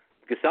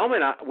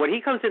 Gesellman, when he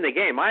comes in the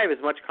game, I have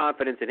as much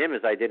confidence in him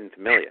as I did in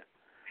Familia.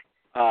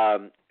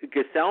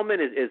 Gesellman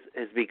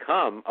has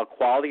become a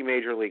quality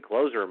major league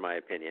closer, in my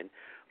opinion.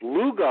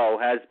 Lugo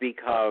has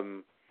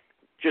become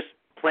just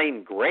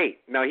plain great.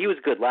 Now, he was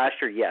good last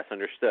year, yes,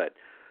 understood.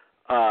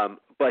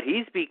 But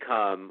he's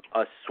become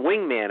a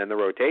swing man in the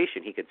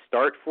rotation. He could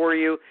start for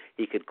you.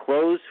 He could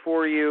close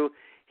for you.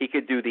 He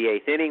could do the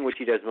eighth inning, which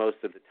he does most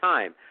of the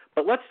time.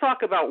 But let's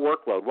talk about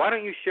workload. Why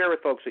don't you share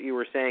with folks what you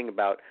were saying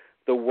about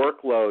the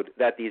workload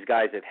that these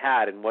guys have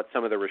had and what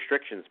some of the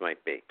restrictions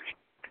might be?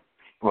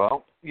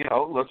 Well,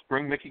 let's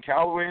bring Mickey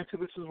Callaway into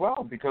this as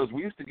well, because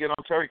we used to get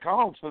on Terry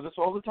Collins for this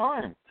all the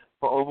time,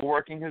 for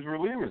overworking his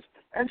relievers.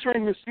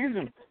 Entering this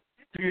season,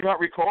 do you not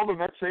recall the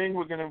Mets saying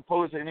we're going to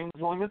impose innings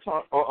limits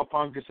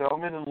upon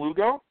Gesellman and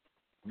Lugo?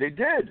 They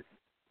did.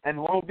 And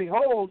lo and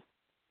behold,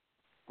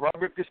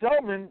 Robert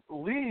Gesellman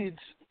leads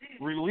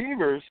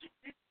relievers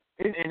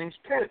in innings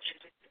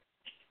pitched.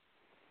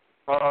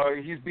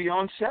 He's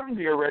beyond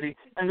 70 already.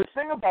 And the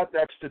thing about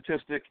that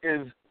statistic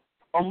is,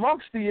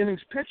 amongst the innings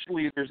pitched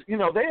leaders,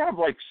 they have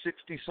like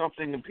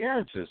 60-something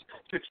appearances,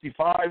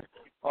 65,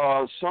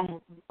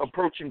 some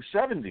approaching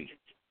 70.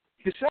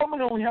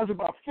 Gesellman only has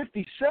about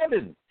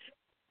 57.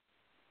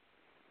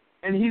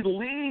 And he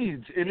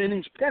leads in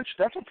innings pitched.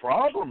 That's a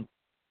problem.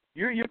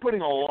 You're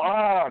putting a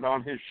lot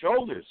on his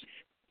shoulders.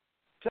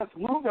 Seth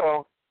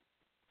Lugo,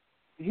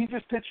 he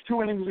just pitched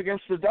 2 innings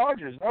against the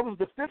Dodgers. That was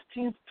the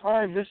 15th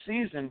time this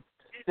season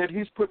that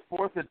he's put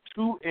forth a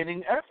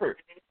 2-inning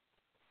effort.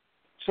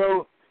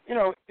 So,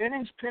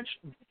 innings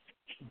pitched,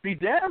 be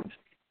damned.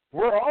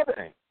 Where are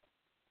they?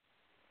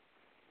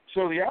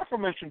 So the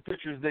aforementioned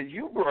pitchers that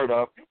you brought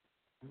up,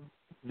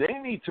 they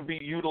need to be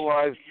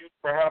utilized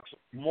perhaps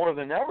more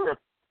than ever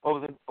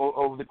over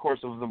the course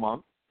of the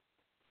month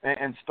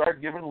and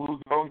start giving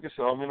Lugo and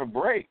Gesellman a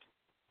break.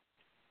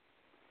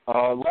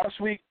 Last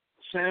week,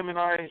 Sam and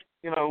I,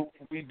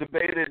 we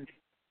debated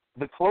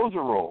the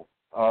closer role.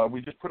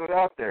 We just put it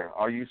out there.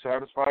 Are you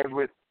satisfied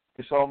with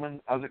Gesellman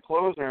as a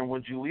closer, and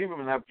would you leave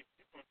him in that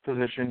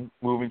position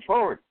moving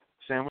forward?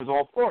 Sam was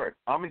all for it.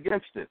 I'm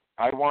against it.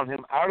 I want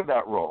him out of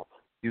that role.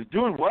 He's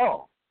doing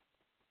well.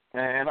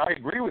 And I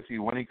agree with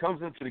you. When he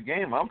comes into the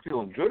game, I'm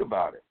feeling good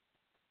about it.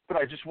 But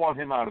I just want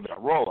him out of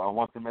that role. I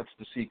want the Mets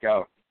to seek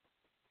out,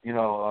 an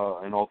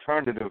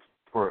alternative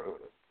for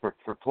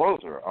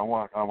closer. I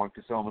want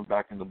Gesellman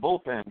back in the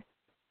bullpen.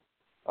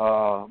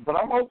 But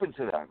I'm open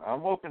to that.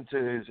 I'm open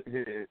to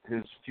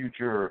his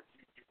future,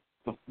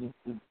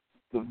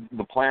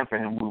 the plan for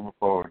him moving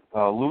forward.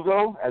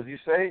 Lugo, as you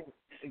say,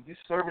 he's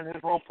serving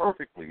his role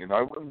perfectly, and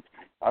I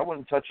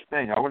wouldn't touch a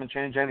thing. I wouldn't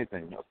change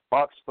anything. A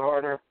spot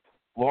starter,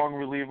 long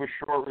reliever,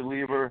 short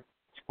reliever,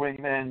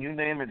 swingman, you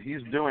name it,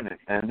 he's doing it.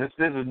 And this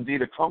is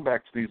indeed a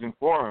comeback season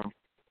for him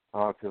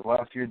because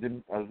last year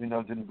didn't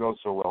go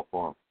so well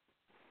for him.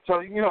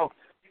 So,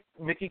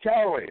 Mickey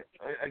Callaway,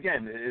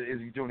 again, is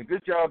he doing a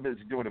good job? Is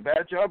he doing a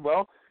bad job?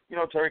 Well,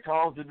 Terry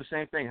Collins did the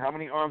same thing. How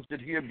many arms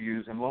did he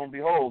abuse? And lo and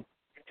behold,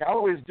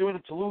 Callaway is doing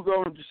it to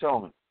Lugo and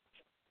Gesellman.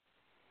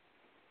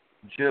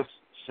 Just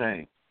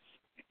saying.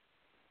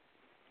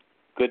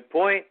 Good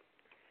point.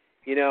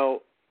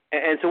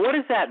 And so what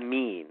does that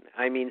mean?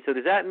 I mean, so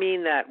does that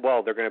mean that,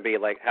 well, they're going to be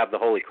have the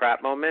holy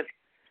crap moment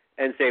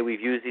and say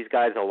we've used these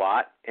guys a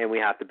lot and we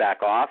have to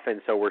back off,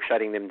 and so we're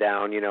shutting them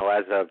down,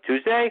 as of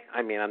Tuesday?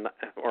 I mean,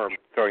 or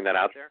throwing that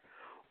out there.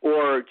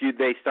 Or do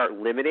they start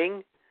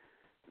limiting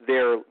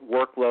their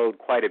workload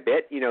quite a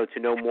bit, to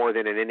no more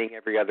than an inning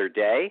every other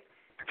day?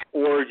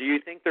 Or do you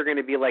think they're going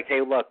to be like,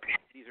 hey, look,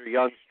 these are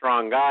young,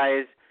 strong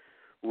guys.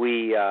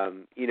 We,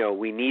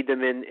 we need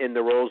them in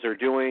the roles they're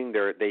doing.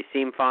 They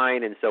seem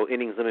fine, and so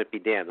innings limit be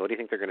damned. What do you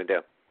think they're going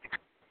to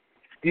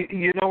do?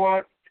 You know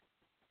what?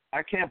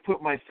 I can't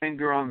put my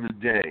finger on the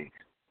day,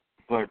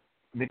 but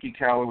Mickey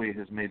Callaway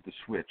has made the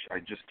switch. I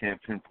just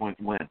can't pinpoint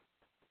when.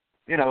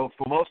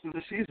 For most of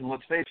the season,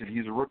 let's face it,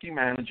 he's a rookie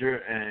manager,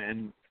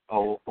 and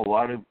a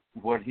lot of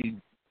what he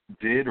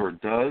did or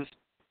does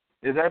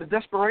is out of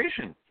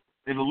desperation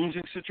in a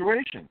losing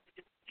situation.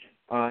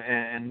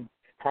 And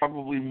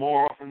probably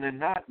more often than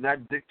not,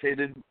 that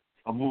dictated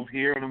a move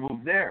here and a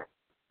move there.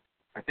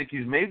 I think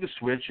he's made the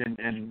switch,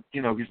 and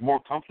he's more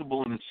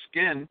comfortable in his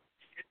skin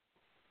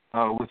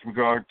with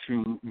regard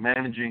to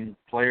managing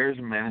players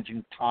and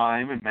managing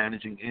time and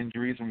managing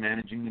injuries and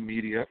managing the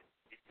media.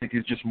 I think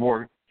he's just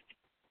more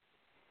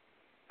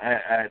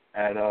at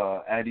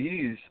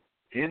ease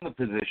in the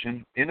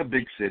position in a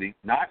big city,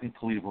 not in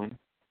Cleveland,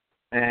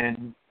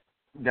 and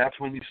that's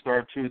when you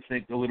start to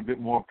think a little bit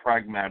more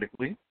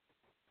pragmatically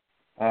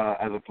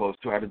as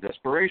opposed to out of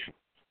desperation.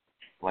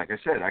 Like I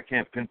said, I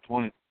can't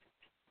pinpoint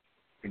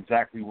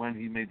exactly when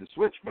he made the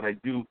switch, but I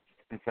do,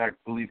 in fact,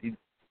 believe he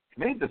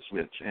made the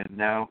switch. And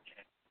now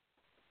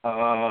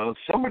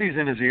somebody's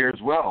in his ear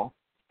as well,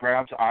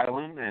 perhaps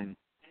Island, and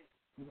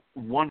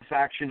one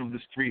faction of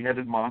this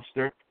three-headed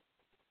monster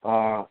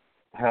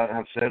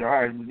have said, all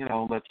right,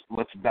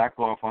 let's back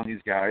off on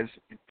these guys,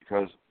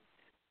 because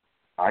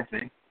I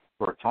think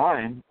for a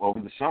time over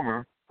the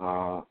summer,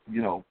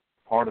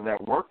 part of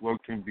that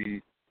workload can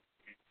be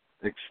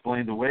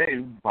explained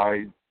away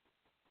by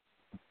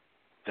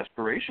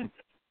desperation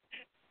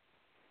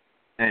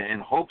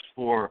and hopes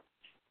for,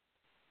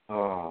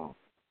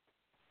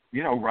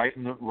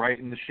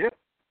 righting the ship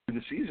for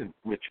the season,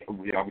 which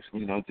we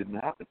obviously know didn't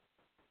happen.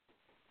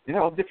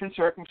 Different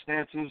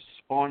circumstances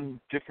spawn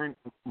different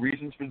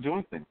reasons for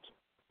doing things.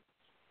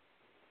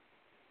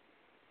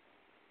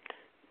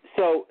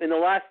 So, in the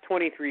last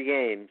 23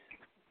 games,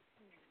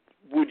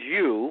 would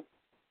your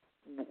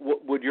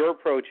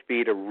approach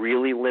be to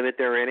really limit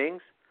their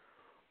innings,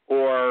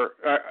 or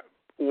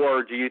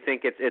do you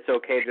think it's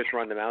okay to just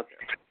run them out there?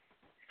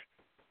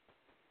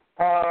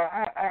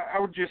 I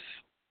would just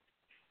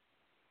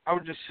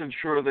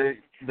ensure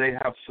they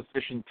have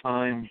sufficient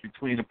time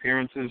between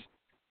appearances.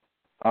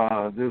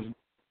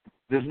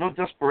 There's no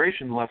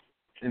desperation left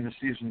in the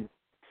season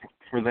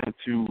for them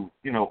to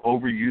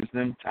overuse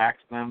them, tax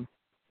them,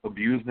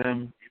 abuse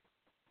them.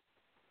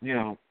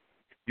 You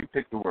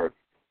pick the word.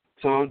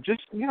 So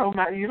just,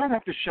 Matt, you don't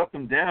have to shut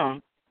them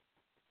down,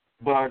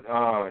 but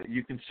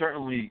you can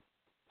certainly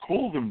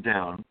cool them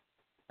down,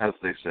 as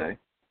they say.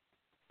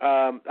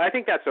 I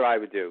think that's what I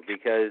would do,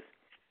 because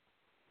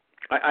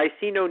I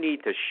see no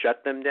need to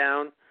shut them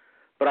down,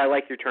 but I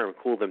like your term,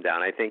 cool them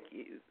down. I think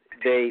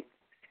they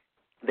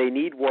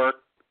need work.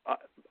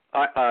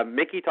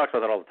 Mickey talks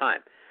about that all the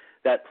time,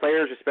 that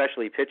players,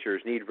 especially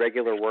pitchers, need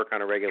regular work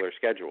on a regular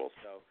schedule.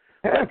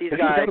 So let these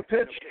guys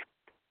pitch.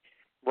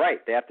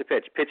 Right, they have to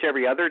pitch. Pitch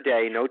every other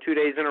day, no 2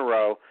 days in a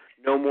row,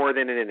 no more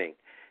than an inning.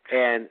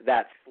 And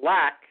that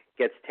slack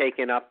gets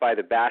taken up by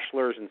the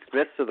Bachelors and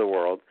Smiths of the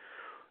world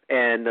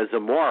and the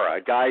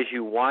Zamora, guys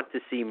you want to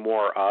see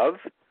more of.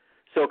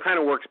 So it kind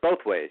of works both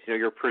ways.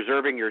 You're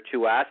preserving your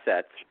two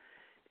assets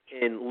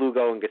in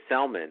Lugo and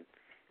Gesellman,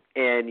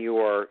 and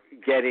you're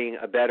getting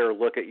a better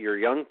look at your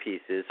young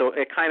pieces. So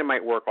it kind of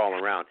might work all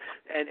around.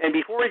 And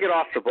before we get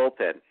off the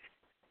bullpen,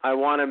 I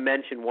want to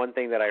mention one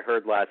thing that I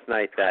heard last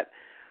night, that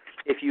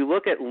if you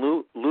look at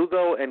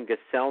Lugo and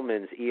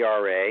Gesellman's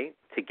ERA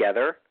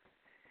together,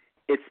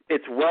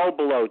 it's well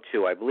below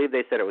 2. I believe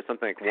they said it was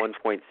something like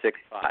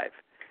 1.65.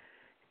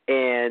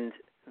 And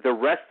the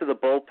rest of the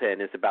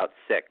bullpen is about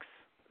 6.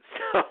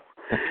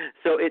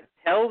 So it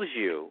tells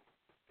you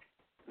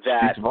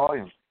that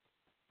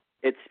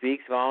it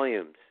speaks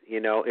volumes.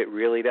 It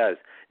really does.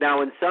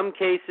 Now, in some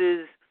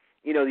cases,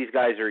 these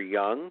guys are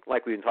young,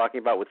 like we've been talking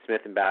about with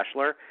Smith and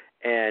Bachelor.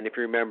 And if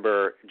you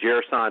remember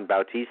Gerson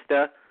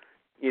Bautista,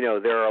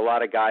 there are a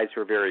lot of guys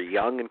who are very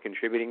young and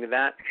contributing to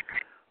that.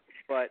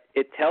 But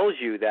it tells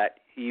you that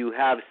you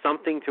have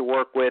something to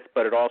work with,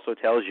 but it also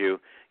tells you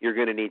you're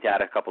going to need to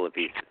add a couple of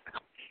pieces.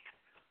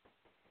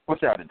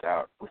 Without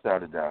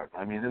a doubt.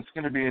 I mean, it's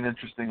going to be an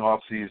interesting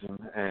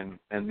offseason,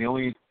 and the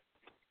only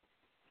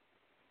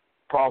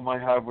problem I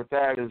have with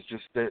that is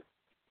just that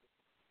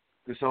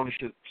this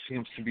ownership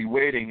seems to be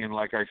waiting, and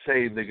like I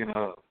say, they're going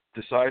to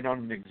decide on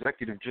an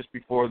executive just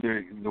before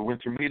the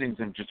winter meetings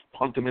and just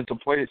punt him into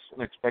place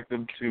and expect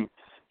him to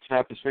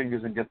snap his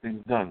fingers and get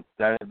things done.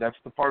 That's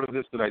the part of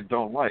this that I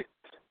don't like,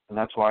 and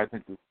that's why I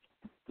think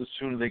the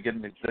sooner they get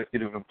an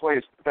executive in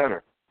place, the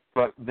better.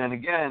 But then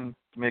again,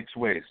 it makes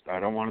waste. I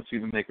don't want to see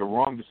them make a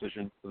wrong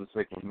decision for the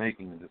sake of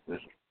making a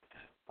decision.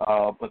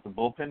 But the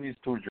bullpen needs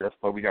to address,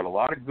 but we got a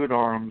lot of good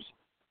arms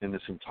in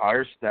this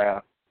entire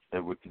staff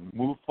that we can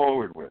move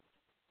forward with.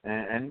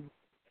 And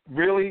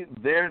really,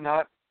 they're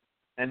not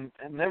and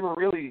never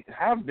really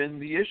have been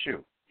the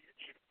issue.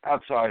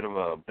 Outside of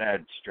a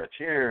bad stretch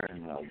here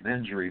and an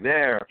injury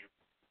there,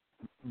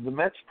 the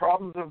Mets'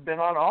 problems have been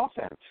on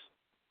offense.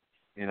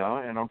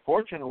 And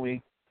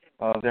unfortunately,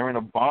 they're in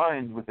a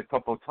bind with a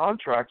couple of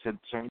contracts at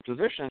certain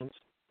positions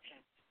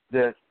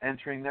that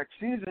entering next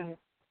season,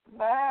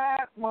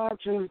 not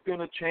much is going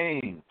to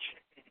change.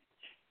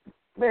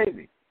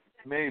 Maybe,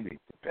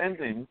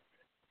 depending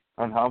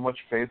on how much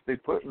faith they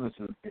put in this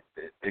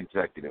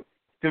executive.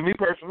 To me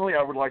personally,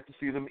 I would like to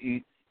see them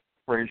eat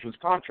Frazier's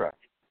contract.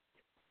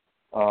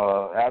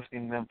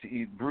 Asking them to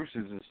eat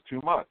Bruce's is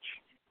too much.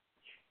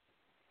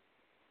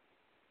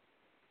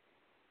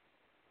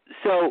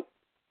 So,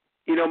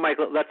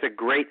 Michael, that's a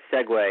great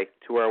segue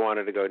to where I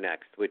wanted to go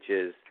next, which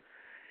is,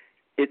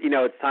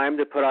 it's time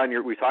to put on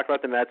we talked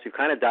about the Mets. We've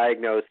kind of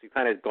diagnosed, we've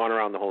kind of gone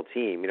around the whole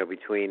team,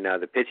 between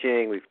the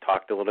pitching. We've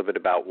talked a little bit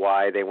about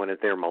why they went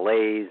into their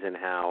malaise and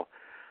how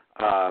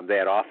they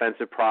had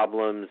offensive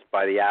problems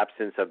by the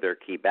absence of their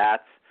key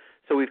bats.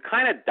 So we've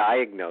kind of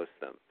diagnosed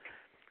them.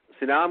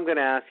 So now I'm going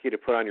to ask you to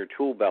put on your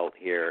tool belt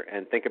here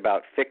and think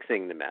about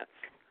fixing the Mets.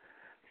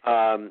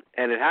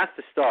 And it has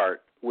to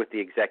start with the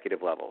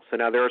executive level. So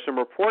now there are some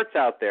reports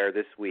out there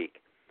this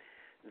week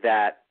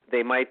that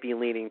they might be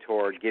leaning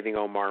toward giving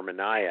Omar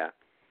Minaya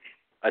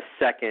a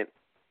second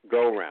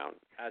go-round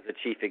as the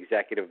chief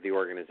executive of the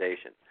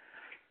organization.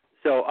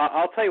 So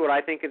I'll tell you what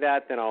I think of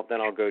that, then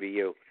I'll go to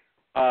you.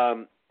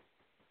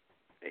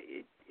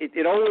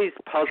 It always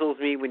puzzles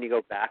me when you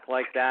go back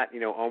like that.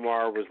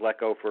 Omar was let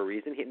go for a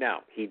reason.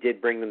 He did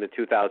bring them the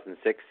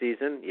 2006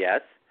 season,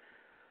 yes.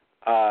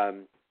 But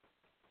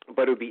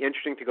it would be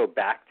interesting to go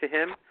back to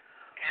him.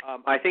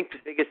 I think the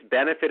biggest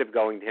benefit of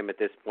going to him at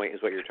this point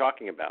is what you're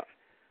talking about,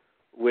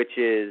 which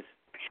is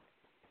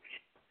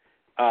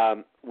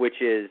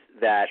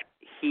that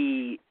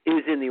he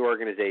is in the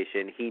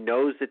organization, he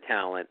knows the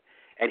talent,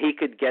 and he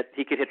could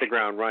hit the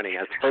ground running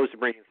as opposed to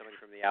bringing somebody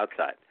from the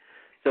outside.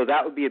 So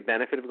that would be a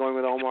benefit of going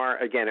with Omar.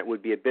 Again, it'll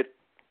be a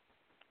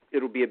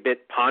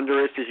bit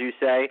ponderous, as you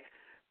say,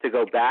 to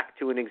go back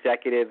to an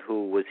executive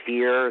who was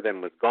here,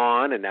 then was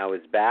gone, and now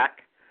is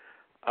back,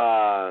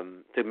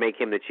 to make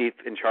him the chief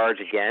in charge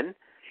again.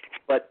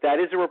 But that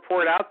is a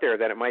report out there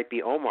that it might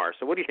be Omar.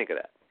 So what do you think of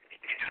that?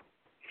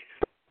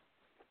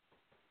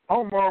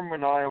 Omar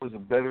Minaya was a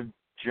better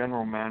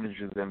general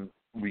manager than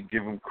we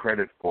give him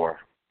credit for.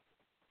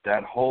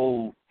 That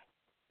whole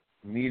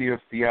media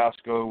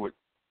fiasco with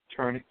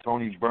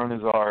Tony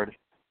Bernazard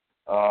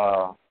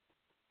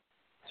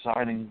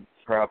signing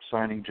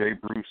Jay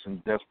Bruce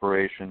in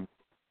desperation,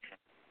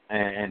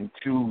 and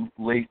two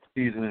late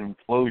season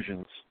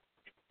implosions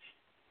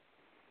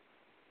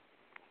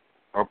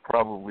are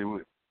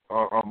probably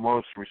are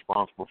most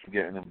responsible for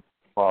getting him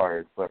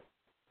fired. But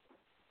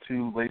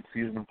two late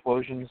season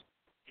implosions,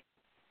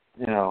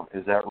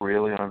 is that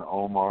really on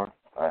Omar?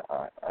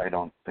 I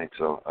don't think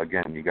so.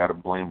 Again, you got to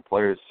blame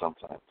players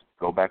sometimes.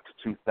 Go back to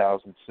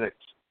 2006.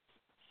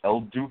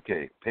 El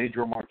Duque,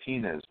 Pedro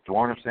Martinez,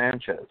 Dorner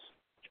Sanchez,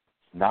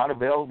 not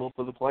available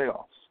for the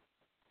playoffs.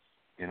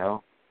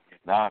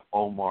 Not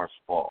Omar's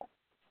fault.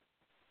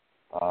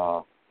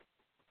 All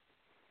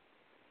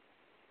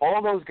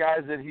those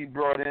guys that he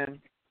brought in,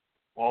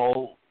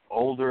 all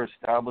older,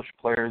 established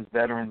players,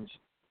 veterans,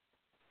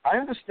 I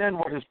understand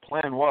what his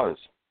plan was.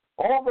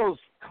 All those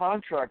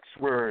contracts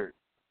were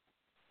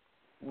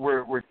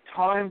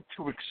timed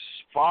to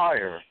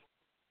expire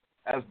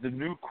as the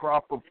new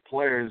crop of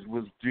players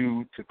was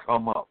due to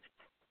come up.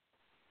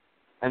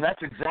 And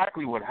that's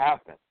exactly what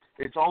happened.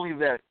 It's only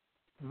that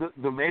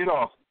the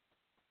Madoff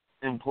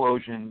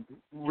implosion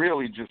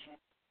really just,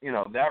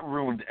 that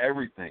ruined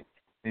everything,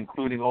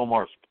 including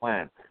Omar's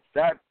plan.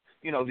 That,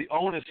 the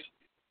onus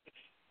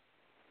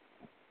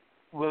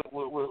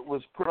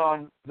was put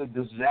on the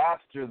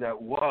disaster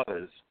that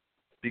was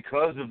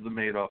because of the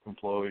Madoff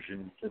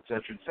implosion, et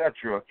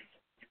cetera,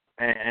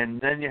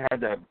 and then you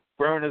had that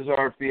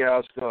Bernazard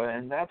fiasco,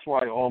 and that's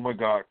why Omar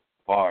got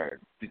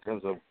fired,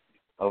 because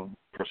of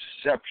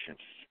perception.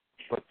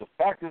 But the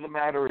fact of the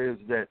matter is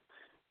that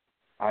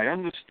I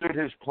understood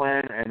his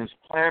plan, and his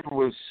plan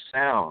was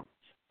sound.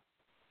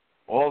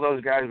 All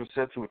those guys were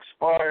set to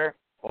expire.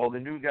 All the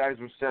new guys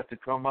were set to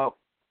come up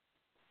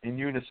in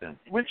unison,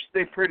 which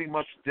they pretty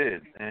much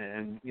did.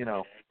 And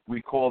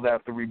we call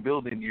that the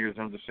rebuilding years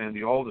under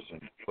Sandy Alderson.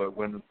 But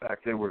when, in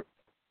fact, they were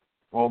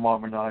Omar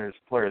Minaya's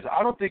players.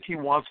 I don't think he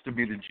wants to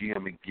be the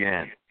GM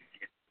again.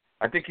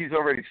 I think he's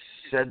already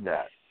said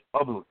that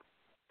publicly.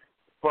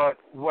 But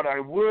what I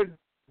would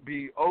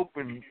be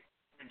open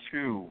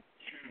to,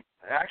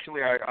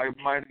 actually I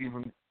might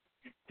even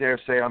dare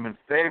say I'm in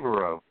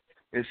favor of,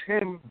 is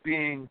him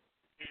being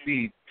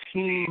the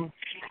team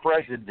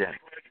president.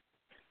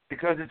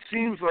 Because it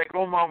seems like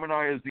Omar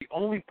Minaya is the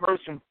only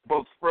person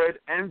both Fred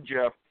and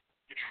Jeff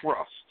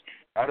trust.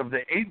 Out of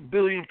the 8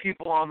 billion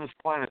people on this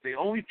planet, they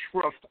only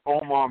trust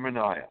Omar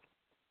Minaya.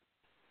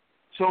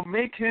 So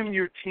make him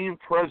your team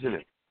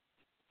president.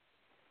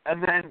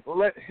 And then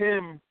let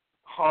him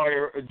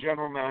hire a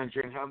general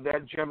manager and have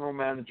that general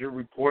manager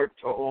report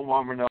to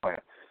Omar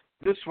Minaya.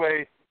 This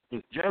way,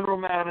 the general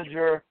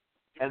manager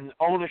and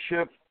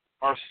ownership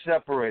are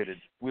separated.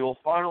 We will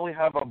finally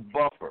have a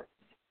buffer.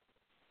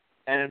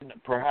 And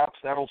perhaps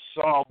that'll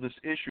solve this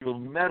issue of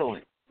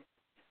meddling,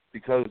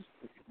 because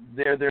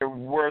they're their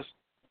worst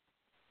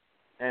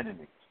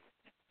enemies.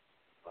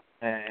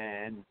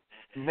 And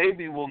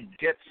maybe we'll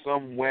get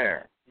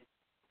somewhere.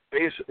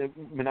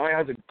 Minaya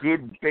has a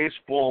good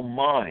baseball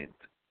mind.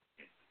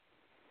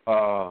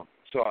 So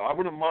I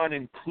wouldn't mind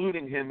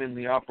including him in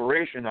the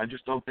operation. I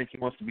just don't think he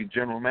wants to be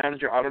general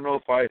manager. I don't know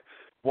if I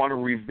want to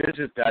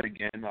revisit that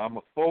again. I'm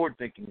a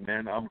forward-thinking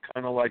man. I'm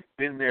kind of like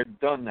been there,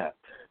 done that.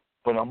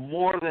 But I'm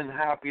more than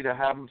happy to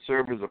have him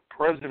serve as a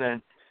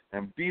president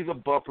and be the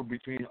buffer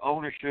between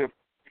ownership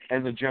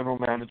and the general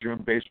manager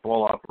in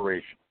baseball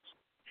operations.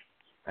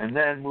 And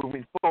then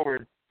moving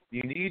forward,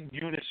 you need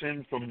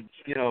unison from,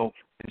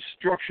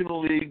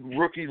 instructional league,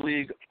 rookie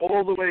league,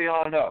 all the way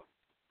on up.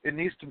 It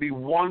needs to be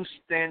one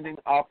standing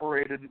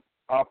operating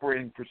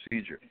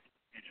procedure.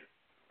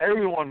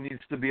 Everyone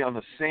needs to be on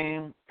the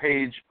same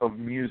page of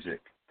music.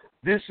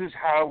 This is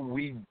how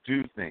we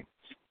do things.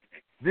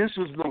 This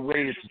is the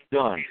way it's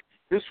done.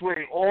 This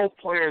way all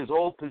players,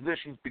 all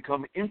positions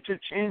become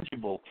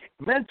interchangeable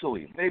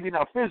mentally. Maybe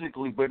not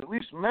physically, but at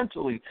least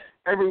mentally,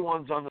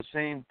 everyone's on the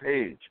same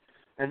page.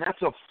 And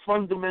that's a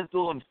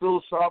fundamental and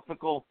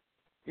philosophical,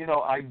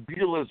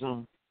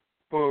 idealism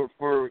for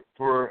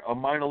a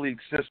minor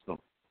league system.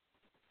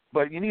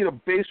 But you need a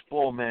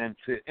baseball man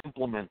to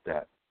implement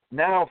that.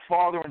 Now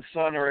father and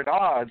son are at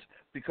odds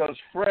because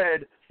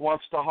Fred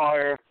wants to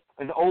hire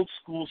an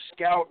old-school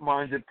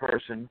scout-minded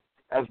person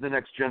as the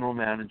next general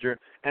manager,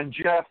 and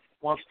Jeff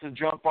wants to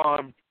jump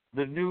on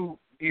the new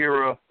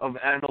era of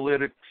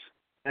analytics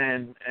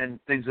and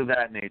things of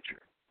that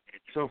nature.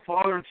 So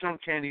father and son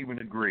can't even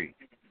agree.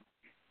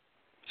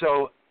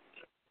 So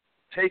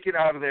take it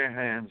out of their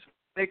hands.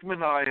 Make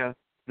Minaya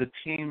the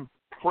team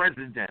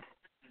president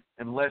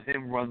and let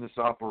him run this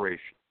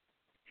operation,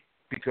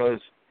 because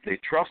they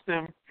trust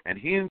him, and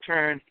he in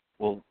turn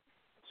will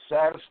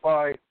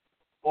satisfy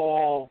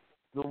all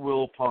the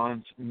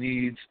Wilpon's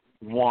needs,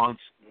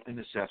 wants, and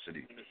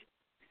necessities.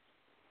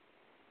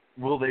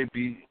 Will they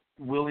be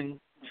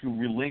willing to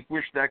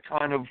relinquish that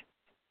kind of,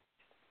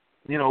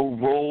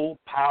 role,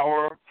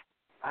 power?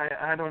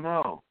 I don't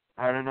know.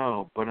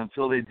 But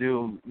until they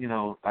do,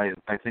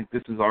 I think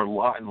this is our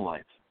lot in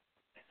life.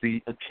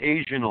 The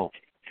occasional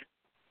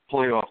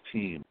playoff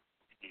team,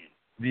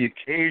 the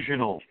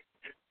occasional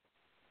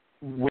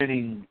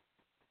winning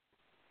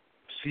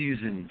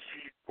season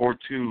or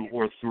 2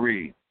 or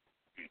 3.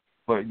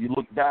 But you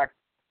look back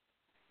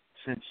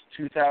since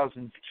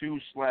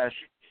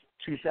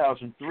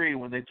 2002/2003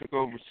 when they took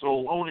over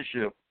sole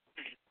ownership,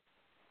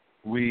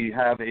 we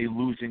have a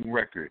losing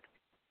record.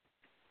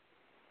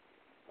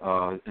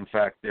 In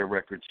fact, their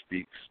record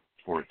speaks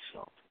for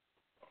itself.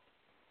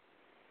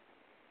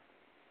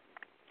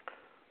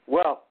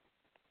 Well,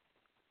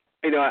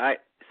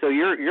 so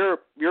your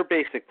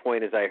basic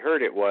point, as I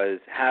heard it, was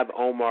have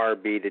Omar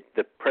be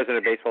the president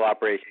of baseball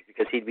operations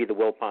because he'd be the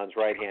Wilpon's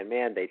right-hand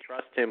man. They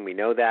trust him, we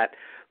know that,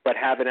 but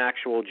have an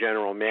actual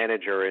general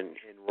manager in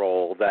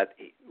role that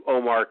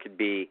Omar could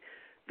be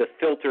the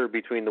filter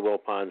between the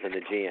Wilpons and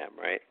the GM,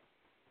 right?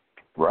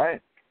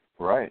 Right.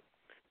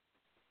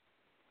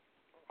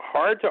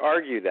 Hard to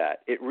argue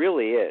that. It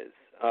really is.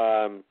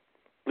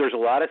 There's a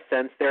lot of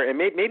sense there, and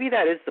maybe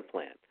that is the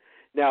plan.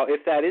 Now,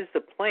 if that is the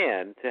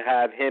plan, to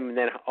have him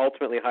then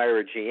ultimately hire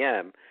a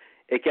GM,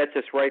 it gets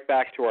us right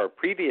back to our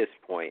previous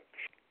point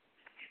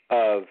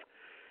of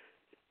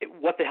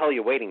what the hell are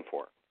you waiting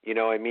for?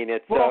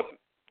 It's...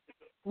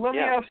 Let me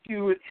ask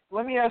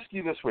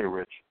you this way,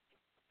 Rich.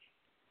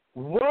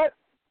 What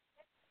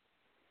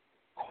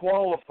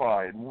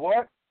qualified,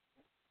 what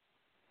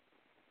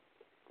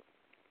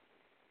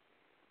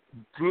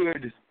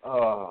good,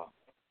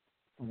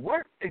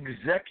 what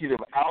executive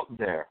out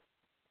there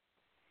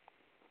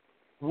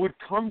would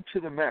come to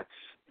the Mets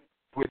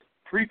with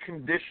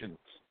preconditions?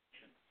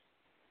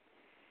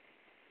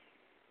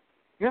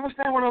 You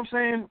understand what I'm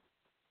saying?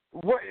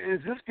 What is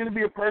this going to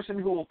be a person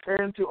who will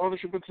turn to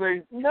ownership and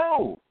say,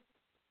 no,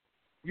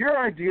 your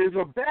ideas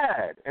are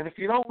bad, and if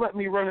you don't let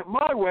me run it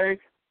my way,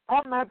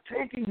 I'm not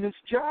taking this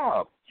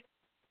job.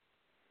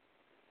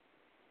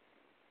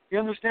 You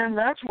understand?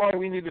 That's why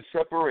we need a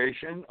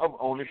separation of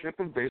ownership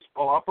and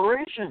baseball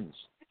operations.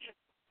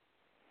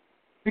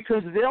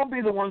 because they'll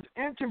be the ones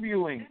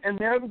interviewing, and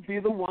they'll be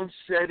the ones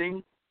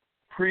setting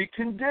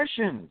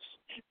preconditions.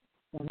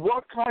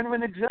 What kind of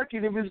an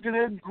executive is going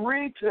to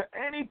agree to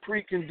any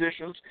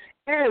preconditions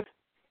if,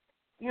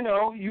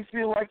 you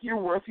feel like you're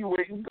worth your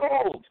weight in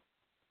gold?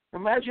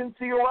 Imagine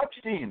Theo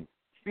Epstein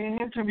being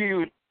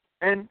interviewed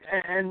and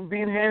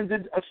being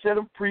handed a set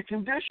of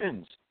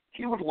preconditions.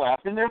 He would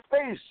laugh in their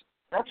face.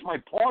 That's my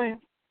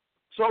point.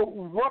 So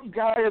what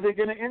guy are they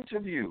going to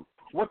interview?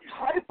 What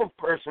type of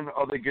person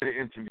are they going to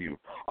interview?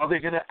 Are they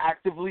going to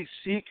actively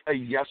seek a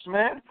yes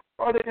man?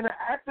 Or are they going to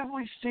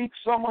actively seek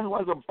someone who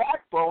has a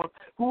backbone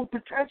who will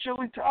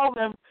potentially tell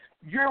them,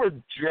 you're a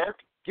jerk,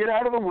 get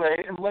out of the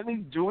way, and let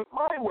me do it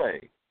my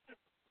way?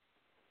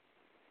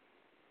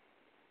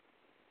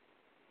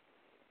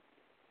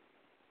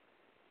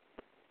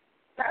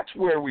 That's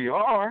where we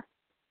are.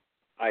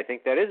 I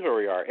think that is where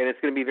we are. And it's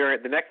going to be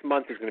the next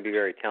month is going to be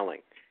very telling.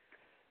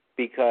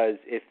 Because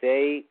if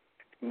they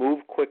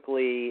move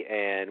quickly,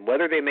 and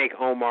whether they make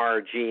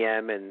Omar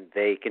GM and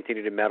they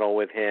continue to meddle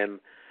with him,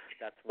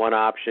 that's one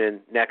option.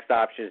 Next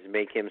option is to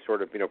make him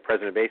sort of,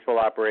 president of baseball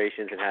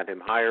operations and have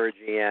him hire a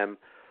GM.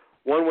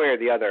 One way or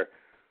the other,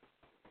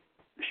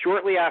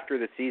 shortly after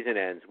the season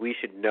ends, we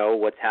should know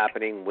what's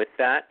happening with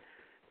that.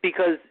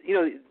 Because,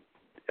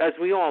 as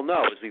we all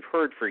know, as we've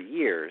heard for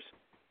years,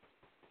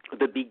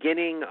 the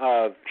beginning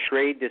of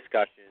trade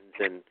discussions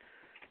and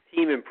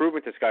team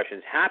improvement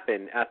discussions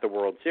happen at the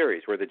World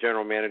Series, where the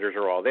general managers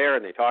are all there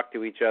and they talk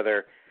to each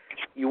other.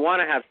 You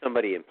want to have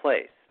somebody in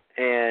place.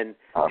 And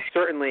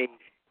certainly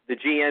the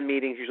GM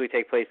meetings usually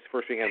take place the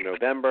first weekend of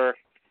November,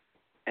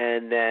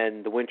 and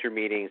then the winter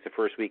meetings the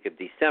first week of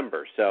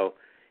December. So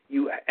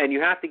you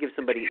have to give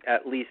somebody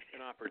at least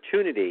an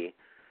opportunity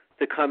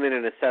to come in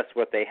and assess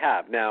what they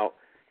have. Now,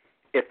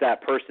 if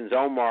that person's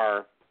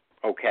Omar,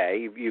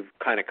 okay, you've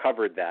kind of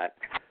covered that.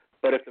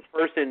 But if the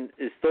person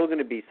is still going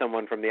to be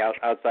someone from the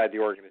outside the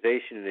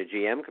organization in a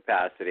GM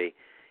capacity,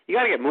 you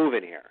got to get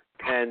moving here.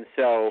 And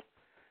so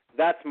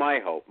that's my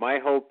hope. My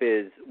hope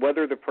is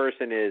whether the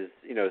person is,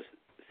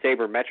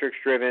 sabermetrics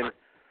driven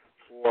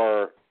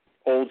or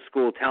old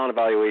school talent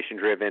evaluation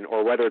driven,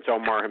 or whether it's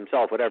Omar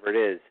himself, whatever it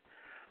is,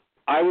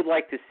 I would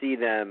like to see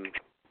them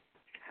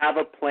have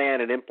a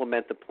plan and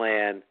implement the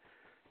plan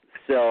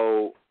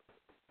so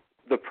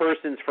the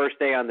person's first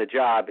day on the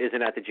job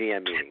isn't at the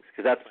GM meetings,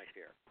 because that's my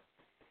fear.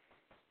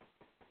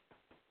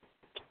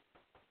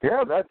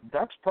 Yeah,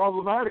 that's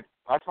problematic.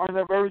 I find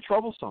that very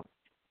troublesome.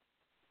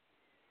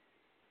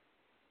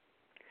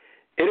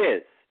 It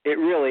is. It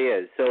really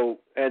is. So,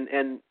 and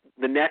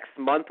the next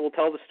month will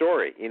tell the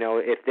story.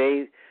 If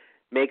they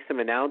make some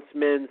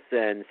announcements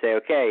and say,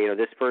 okay,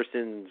 this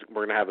person's,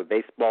 we're going to have a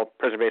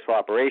president of baseball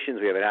operations,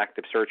 we have an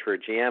active search for a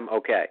GM,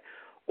 okay.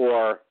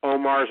 Or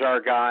Omar's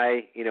our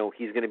guy,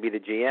 he's going to be the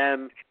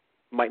GM,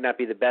 might not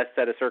be the best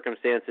set of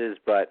circumstances,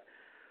 but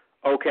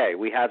okay,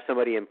 we have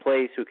somebody in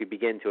place who could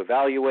begin to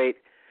evaluate.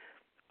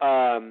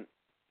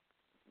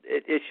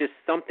 It's just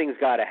something's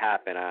got to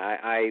happen.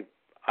 I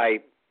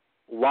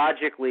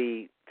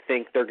logically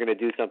think they're going to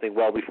do something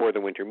well before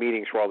the winter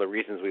meetings for all the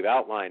reasons we've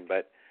outlined,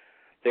 but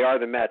they are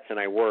the Mets, and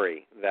I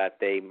worry that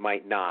they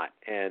might not,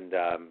 and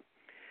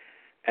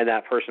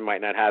that person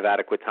might not have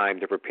adequate time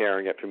to prepare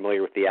and get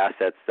familiar with the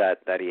assets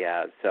that he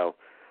has. So,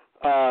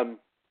 all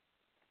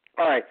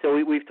right, so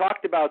we've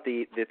talked about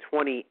the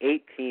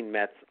 2018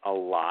 Mets a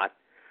lot.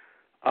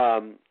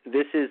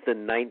 This is the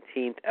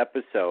 19th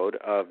episode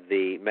of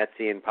the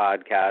Metsian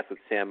Podcast with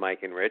Sam,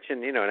 Mike, and Rich.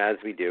 And, and as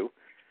we do,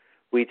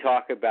 we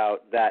talk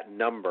about that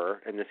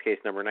number, in this case,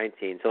 number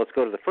 19. So let's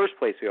go to the first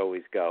place we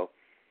always go,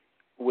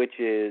 which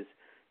is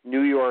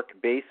New York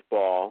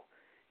baseball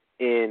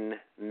in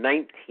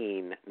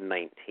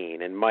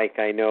 1919. And, Mike,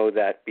 I know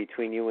that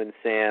between you and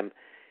Sam,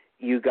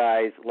 you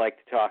guys like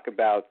to talk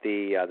about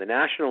the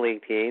National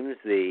League teams,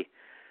 the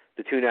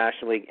two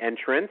National League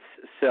entrants.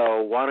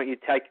 So why don't you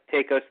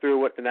take us through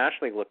what the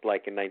National League looked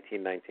like in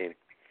 1919?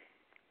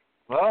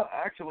 Well,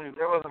 actually,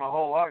 there wasn't a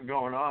whole lot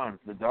going on.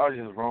 The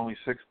Dodgers were only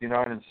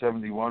 69 and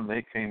 71.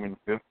 They came in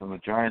fifth, and the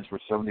Giants were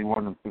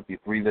 71 and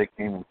 53. They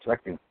came in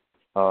second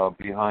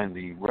behind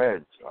the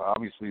Reds.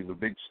 Obviously, the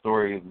big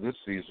story of this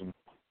season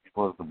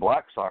was the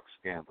Black Sox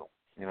scandal,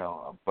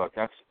 but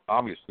that's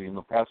obviously in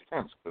the past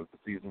tense because the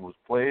season was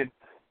played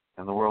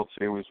and the World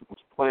Series was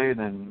played,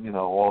 and,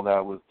 all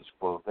that was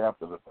disclosed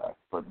after the fact.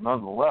 But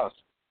nonetheless,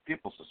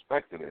 people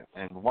suspected it,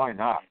 and why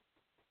not?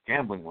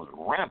 Gambling was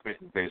rampant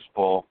in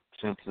baseball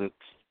since its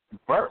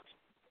birth.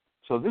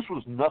 So this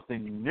was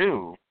nothing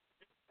new.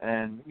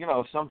 And,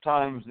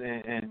 sometimes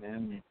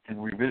in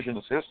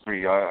revisionist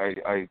history,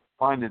 I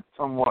find it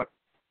somewhat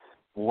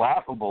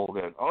laughable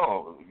that,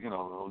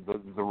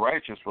 the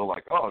righteous were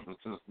like, this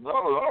is,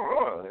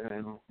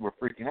 and we're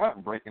freaking out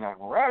and breaking out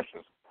in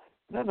rashes.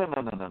 No.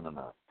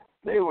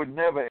 They were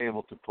never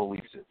able to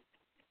police it.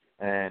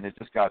 And it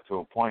just got to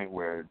a point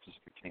where it just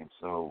became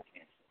so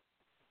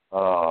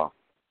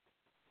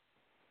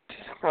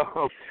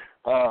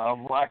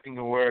I'm lacking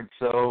a word,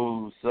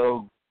 so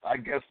I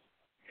guess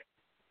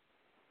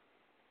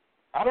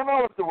I don't know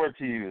what the word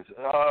to use.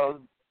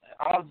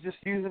 I'll just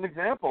use an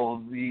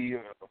example.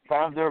 The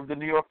founder of the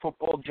New York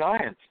Football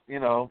Giants,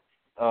 John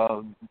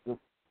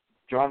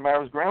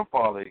Mara's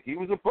grandfather, he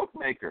was a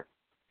bookmaker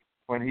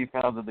when he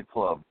founded the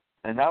club,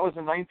 and that was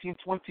in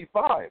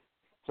 1925.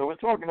 So we're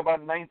talking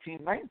about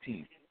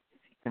 1919.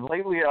 And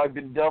lately I've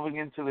been delving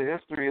into the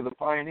history of the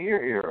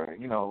pioneer era,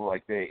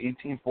 like the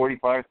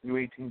 1845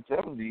 through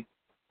 1870,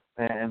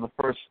 and the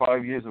first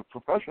 5 years of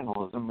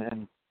professionalism.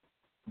 And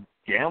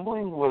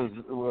gambling was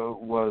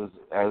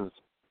as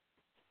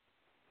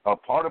a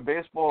part of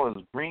baseball as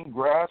green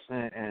grass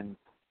and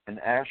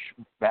ash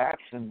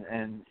bats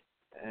and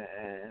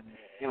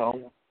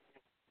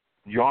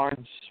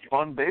yarn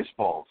spun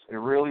baseballs. It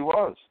really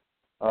was.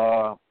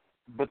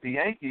 But the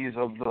Yankees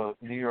of the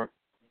New York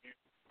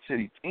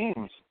City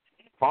teams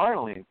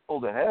finally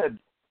pulled ahead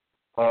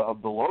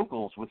of the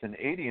locals with an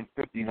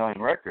 80-59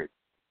 record.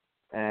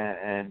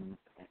 And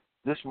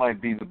this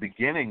might be the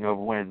beginning of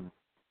when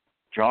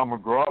John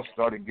McGraw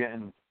started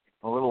getting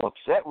a little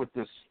upset with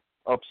this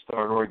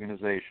upstart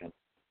organization,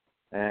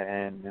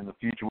 and in the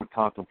future would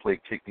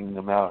contemplate kicking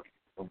them out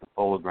of the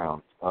Polo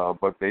Grounds.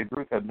 But Babe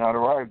Ruth had not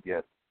arrived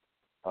yet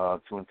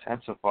to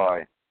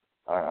intensify,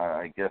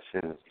 I guess,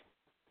 his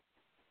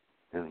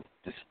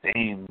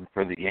disdain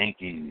for the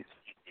Yankees.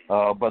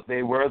 But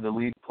they were the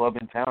lead club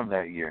in town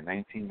that year,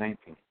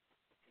 1919.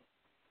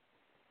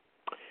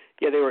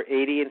 Yeah, they were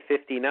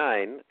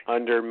 80-59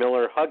 under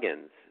Miller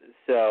Huggins.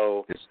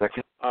 So his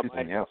second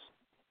season, yes.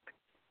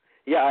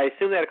 Yeah, I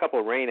assume they had a couple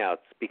of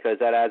rainouts because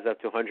that adds up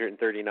to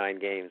 139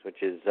 games,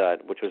 which was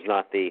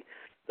not the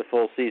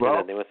full season.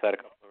 Well, and they must have had a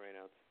couple of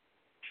rainouts.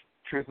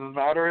 Truth of the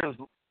matter is,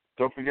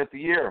 don't forget the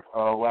year.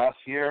 Last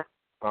year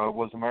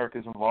was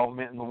America's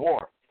involvement in the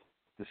war.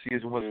 The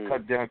season was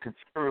cut down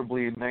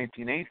considerably in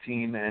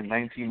 1918, and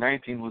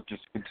 1919 was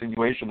just a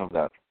continuation of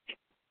that.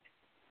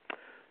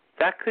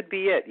 That could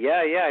be it.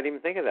 Yeah, I didn't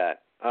even think of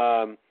that.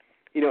 And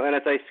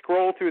as I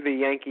scroll through the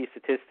Yankee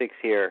statistics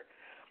here,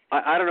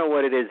 I don't know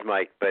what it is,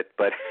 Mike, but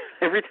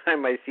every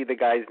time I see the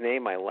guy's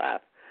name, I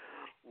laugh.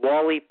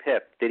 Wally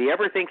Pipp. Did he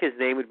ever think his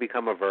name would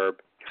become a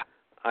verb?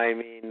 I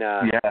mean,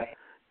 yeah.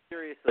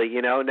 Seriously,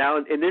 now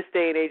in this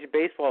day and age of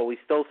baseball, we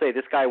still say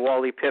this guy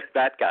Wally Pipp,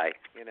 that guy,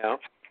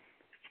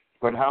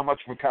 But how much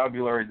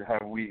vocabulary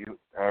have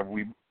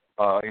we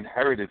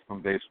inherited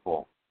from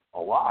baseball?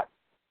 A lot.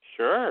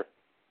 Sure.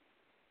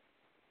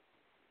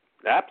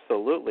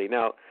 Absolutely.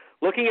 Now,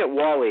 looking at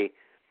Wally,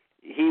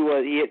 he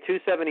hit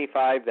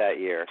 275 that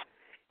year.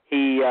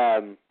 He,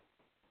 I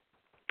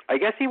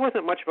guess he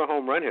wasn't much of a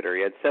home run hitter.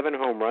 He had 7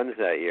 home runs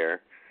that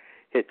year.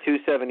 Hit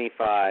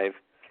 275.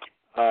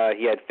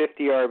 He had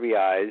 50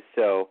 RBIs.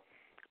 So,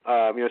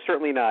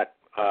 certainly not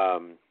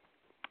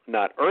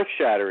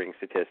earth-shattering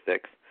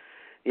statistics.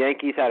 The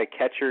Yankees had a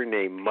catcher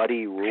named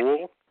Muddy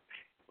Rule,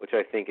 which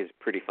I think is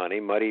pretty funny.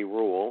 Muddy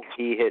Rule.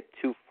 He hit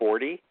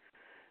 240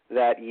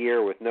 that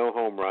year with no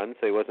home runs,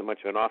 so he wasn't much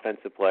of an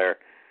offensive player.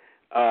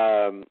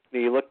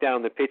 You look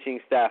down the pitching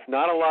staff.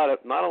 Not a lot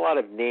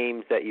of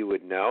names that you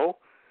would know.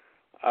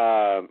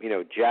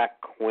 Jack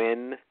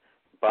Quinn,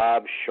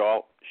 Bob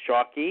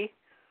Shockey,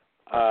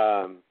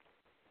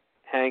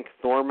 Hank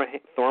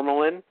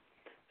Thormelin.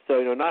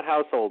 So not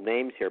household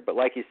names here, but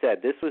like you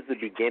said, this was the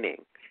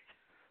beginning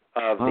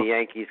of the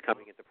Yankees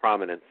coming into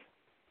prominence.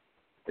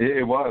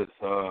 It was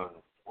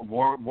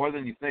more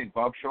than you think.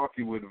 Bob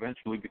Shockey would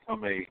eventually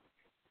become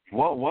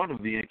one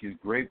of the Yankees'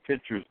 great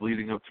pitchers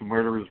leading up to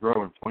Murderers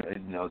Row in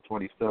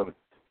 27.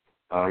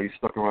 He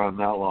stuck around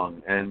that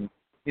long. And,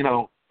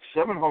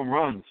 7 home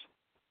runs.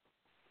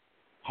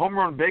 Home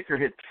Run Baker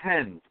hit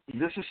 10.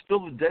 This is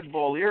still the dead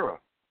ball era.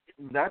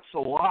 That's a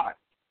lot,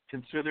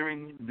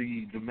 considering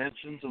the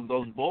dimensions of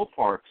those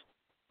ballparks.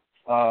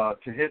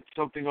 To hit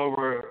something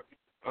over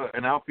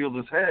an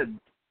outfielder's head,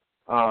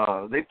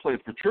 they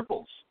played for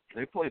triples.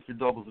 They played for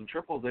doubles and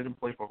triples. They didn't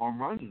play for home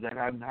runs. That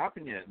hadn't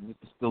happened yet, and this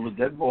is still the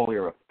dead ball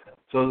era.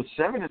 So the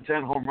 7 and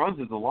 10 home runs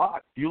is a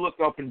lot. If you look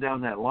up and down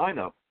that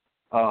lineup,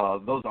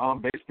 those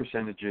on-base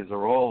percentages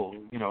are all,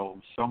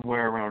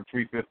 somewhere around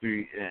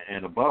 350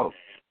 and above.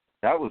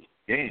 That was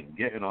the game,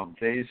 getting on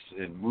base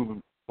and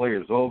moving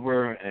players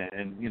over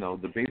and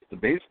the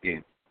base-to-base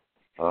game.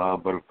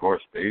 But, of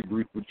course, Babe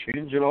Ruth would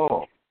change it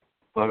all.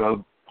 But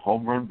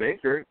Home Run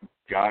Baker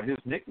got his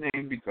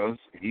nickname because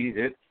he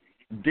hit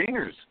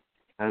dingers,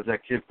 as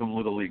that kid from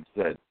Little League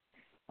said.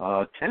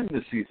 10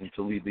 this season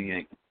to lead the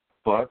Yankees.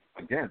 But,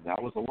 again,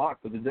 that was a lot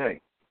for the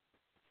day.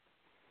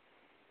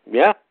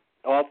 Yeah.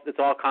 It's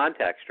all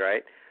context,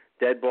 right?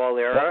 Dead ball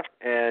era,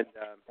 and,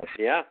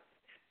 yeah.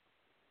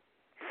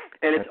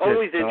 And it's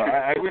always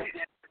interesting.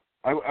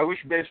 I wish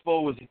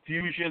baseball was a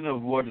fusion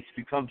of what it's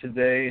become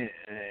today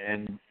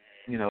and,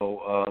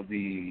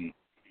 the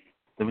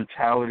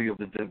mentality of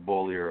the dead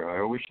ball era.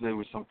 I wish there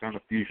was some kind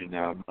of fusion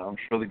now. I'm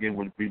sure the game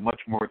would be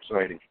much more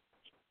exciting.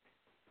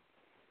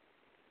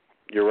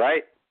 You're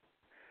right.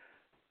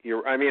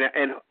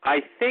 And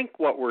I think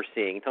what we're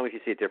seeing, tell me if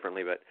you see it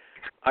differently, but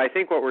I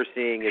think what we're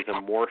seeing is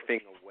a morphing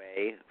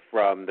away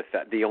from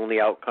the only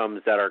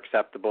outcomes that are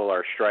acceptable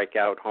are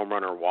strikeout, home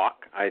run, or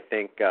walk. I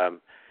think,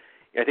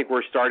 I think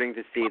we're starting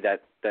to see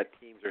that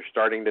teams are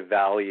starting to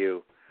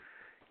value,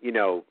 you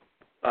know,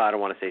 I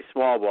don't want to say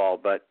small ball,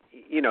 but,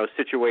 you know,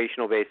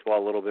 situational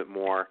baseball a little bit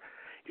more.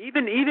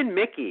 Even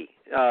Mickey,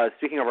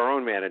 speaking of our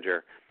own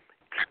manager,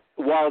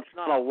 while it's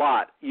not a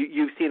lot,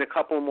 you've seen a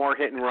couple more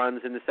hit and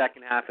runs in the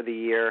second half of the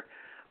year.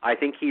 I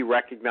think he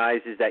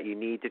recognizes that you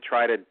need to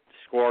try to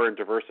score in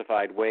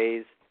diversified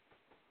ways.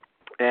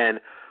 And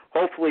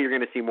hopefully you're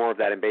going to see more of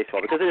that in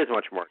baseball because it is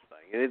much more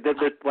exciting.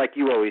 Like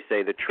you always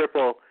say, the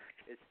triple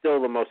is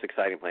still the most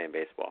exciting play in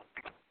baseball.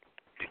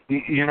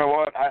 You know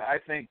what? I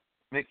think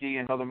Mickey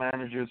and other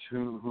managers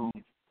who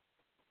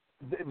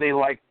they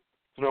like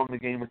throwing the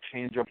game a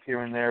change up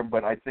here and there,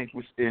 but I think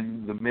was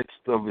in the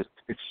midst of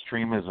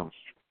extremism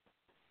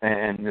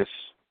and this,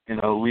 you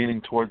know,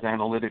 leaning towards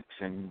analytics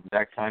and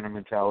that kind of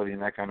mentality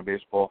and that kind of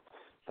baseball.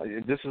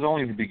 This is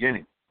only the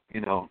beginning.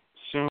 You know,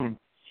 soon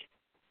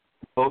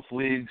both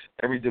leagues,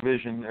 every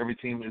division, every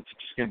team, it's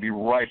just going to be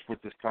rife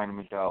with this kind of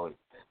mentality.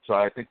 So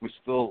I think we're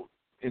still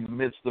in the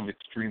midst of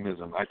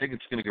extremism. I think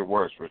it's going to get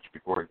worse, Rich,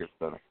 before it gets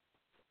better.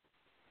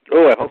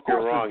 Oh, I hope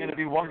you're wrong. There's going to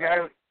be one guy.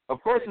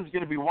 Of course, there's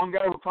going to be one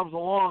guy who comes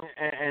along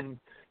and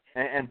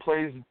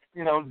plays,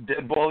 you know,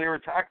 dead ball era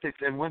tactics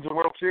and wins a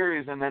World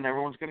Series, and then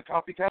everyone's going to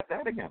copycat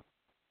that again.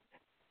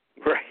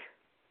 Right.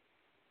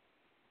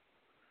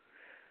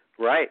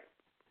 Right.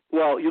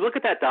 Well, you look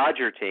at that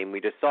Dodger team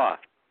we just saw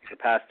the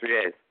past 3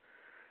 days.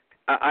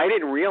 I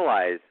didn't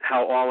realize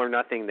how all or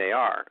nothing they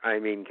are. I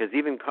mean, because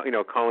even, you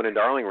know, Cohen and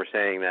Darling were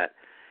saying that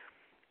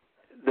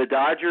the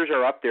Dodgers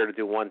are up there to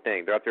do one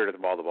thing. They're up there to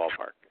ball the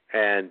ballpark,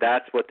 and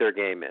that's what their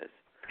game is.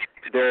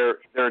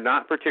 They're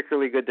not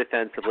particularly good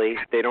defensively.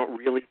 They don't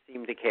really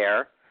seem to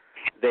care.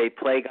 They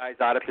play guys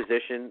out of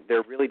position.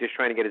 They're really just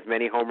trying to get as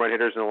many home run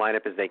hitters in the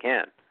lineup as they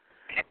can.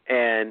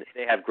 And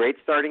they have great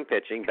starting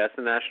pitching, best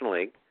in the National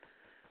League,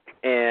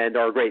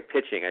 or great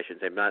pitching, I should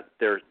say. Not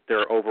their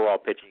overall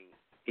pitching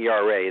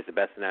ERA is the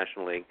best in the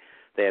National League.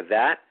 They have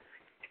that.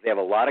 They have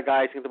a lot of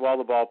guys who can ball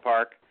the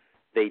ballpark.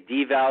 They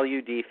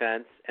devalue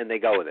defense, and they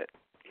go with it.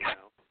 You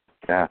know?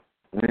 Yeah,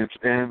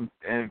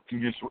 and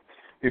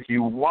if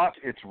you watch,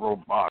 it's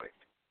robotic.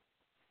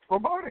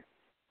 Robotic.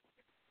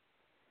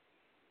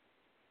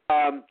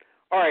 All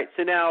right,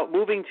 so now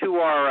moving to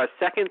our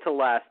second to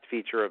last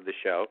feature of the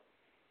show,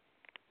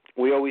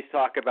 we always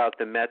talk about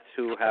the Mets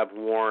who have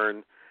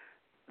worn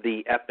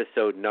the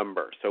episode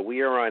number. So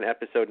we are on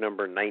episode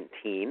number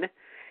 19.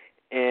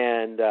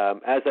 And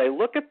as I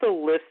look at the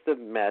list of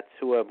Mets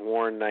who have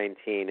worn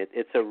 19,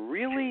 it's a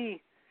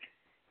really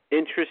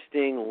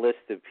interesting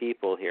list of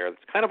people here. It's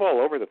kind of all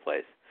over the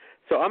place.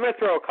 So I'm going to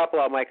throw a couple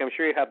out, Mike. I'm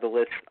sure you have the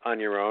list on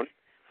your own.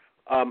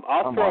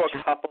 I'll throw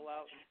a couple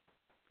out.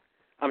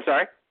 I'm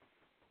sorry?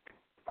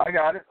 I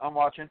got it. I'm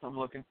watching. I'm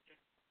looking.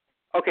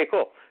 Okay,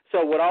 cool.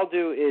 So what I'll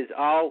do is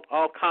I'll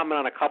comment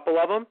on a couple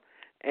of them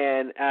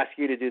and ask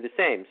you to do the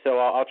same. So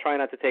I'll try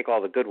not to take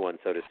all the good ones,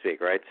 so to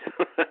speak, right?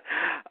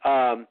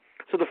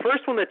 So the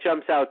first one that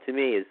jumps out to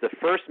me is the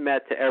first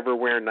Met to ever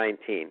wear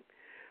 19,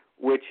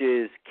 which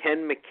is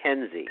Ken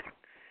McKenzie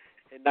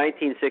in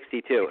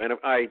 1962. And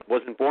I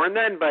wasn't born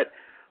then, but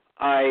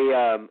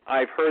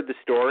I've heard the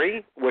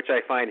story, which I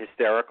find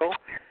hysterical,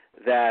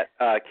 that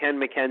Ken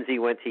McKenzie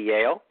went to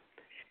Yale.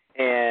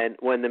 And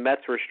when the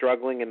Mets were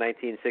struggling in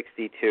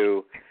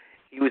 1962,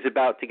 he was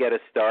about to get a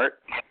start,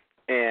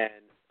 and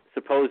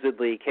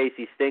supposedly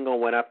Casey Stengel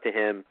went up to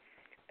him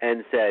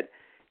and said,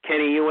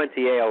 "Kenny, you went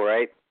to Yale,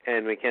 right?"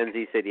 And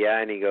McKenzie said, "Yeah."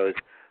 And he goes,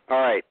 "All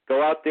right,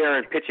 go out there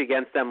and pitch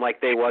against them like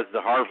they was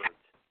the Harvards."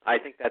 I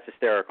think that's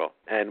hysterical,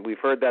 and we've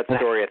heard that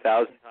story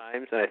 1,000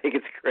 times, and I think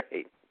it's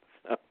great.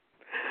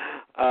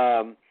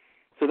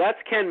 So that's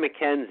Ken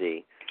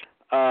McKenzie.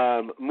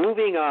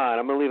 Moving on,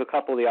 I'm going to leave a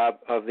couple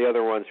of the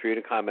other ones for you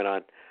to comment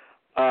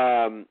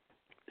on.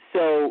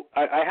 So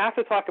I have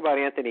to talk about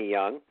Anthony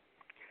Young.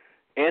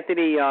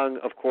 Anthony Young,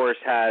 of course,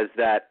 has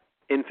that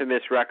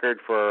infamous record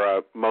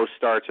for most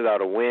starts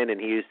without a win,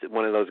 and he's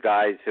one of those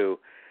guys who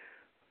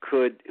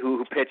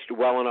pitched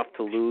well enough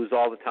to lose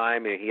all the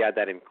time. And he had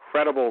that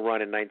incredible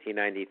run in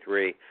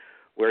 1993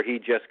 where he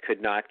just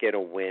could not get a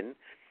win.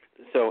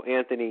 So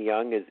Anthony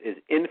Young is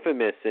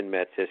infamous in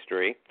Mets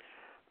history.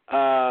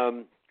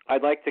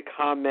 I'd like to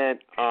comment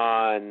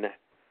on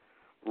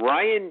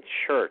Ryan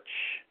Church.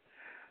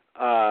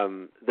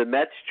 The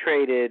Mets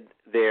traded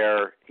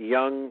their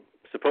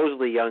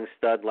supposedly young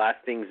stud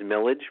Lastings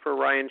Millage for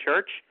Ryan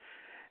Church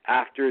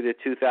after the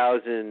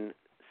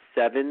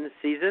 2007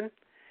 season.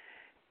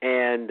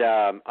 And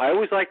I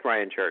always liked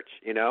Ryan Church,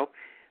 you know.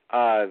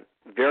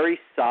 Very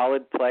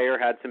solid player,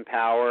 had some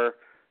power,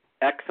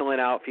 excellent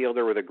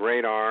outfielder with a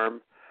great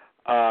arm.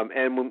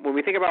 And when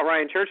we think about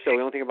Ryan Church, though, we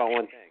don't think about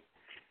one thing.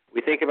 We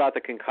think about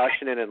the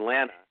concussion in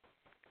Atlanta,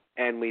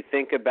 and we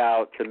think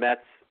about the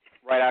Mets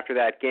right after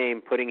that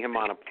game putting him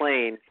on a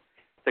plane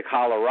to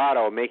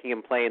Colorado, making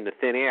him play in the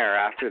thin air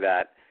after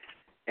that.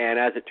 And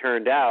as it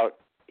turned out,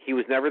 he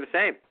was never the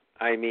same.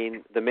 I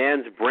mean, the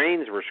man's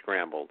brains were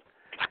scrambled,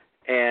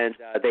 and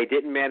they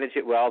didn't manage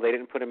it well. They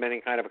didn't put him in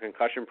any kind of a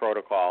concussion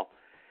protocol,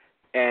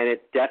 and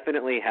it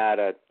definitely had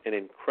an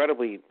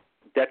incredibly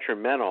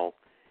detrimental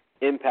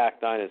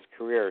impact on his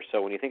career.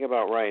 So when you think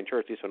about Ryan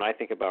Church, at least when I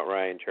think about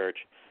Ryan Church,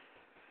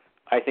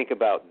 I think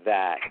about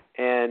that.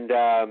 And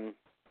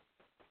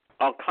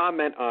I'll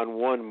comment on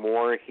one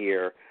more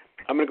here.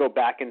 I'm going to go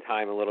back in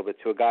time a little bit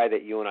to a guy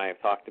that you and I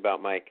have talked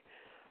about, Mike,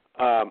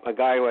 a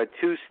guy who had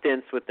 2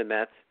 stints with the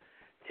Mets,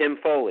 Tim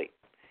Foley.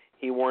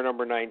 He wore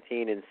number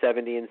 19 in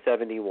 70 and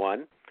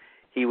 71.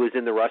 He was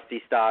in the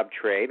Rusty Staub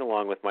trade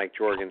along with Mike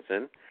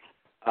Jorgensen.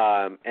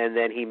 And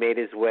then he made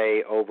his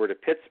way over to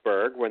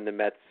Pittsburgh when the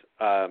Mets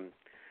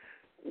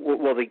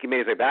he made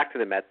his way back to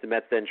the Mets. The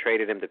Mets then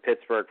traded him to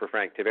Pittsburgh for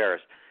Frank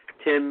Taveras.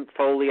 Tim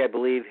Foley, I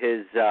believe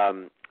his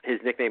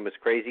nickname was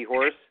Crazy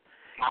Horse.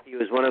 He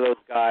was one of those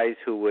guys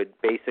who would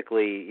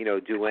basically,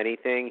 do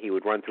anything. He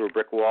would run through a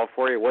brick wall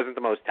for you. He wasn't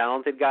the most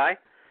talented guy,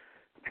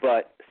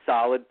 but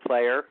solid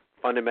player,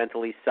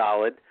 fundamentally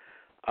solid.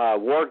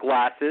 Wore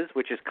glasses,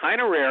 which is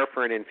kind of rare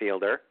for an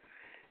infielder.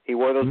 He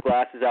wore those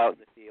glasses out in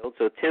the field.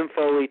 So Tim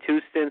Foley,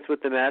 2 stints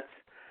with the Mets.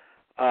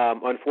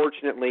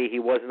 Unfortunately, he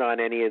wasn't on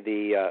any of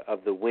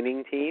the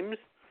winning teams,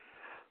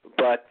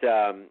 but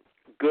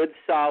good,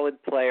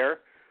 solid player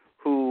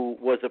who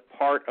was a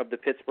part of the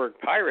Pittsburgh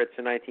Pirates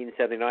in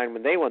 1979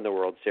 when they won the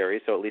World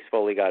Series, so at least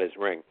Foley got his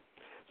ring.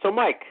 So,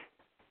 Mike,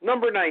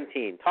 number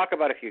 19, talk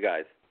about a few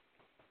guys.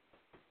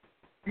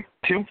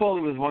 Tim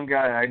Foley was one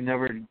guy I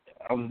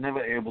was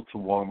never able to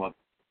warm up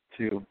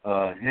to.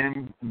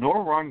 Him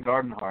nor Ron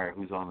Gardenhire,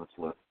 who's on this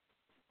list.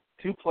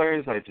 2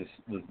 players I just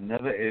was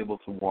never able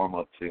to warm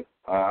up to.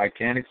 I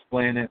can't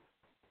explain it,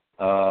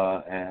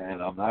 and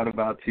I'm not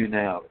about to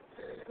now.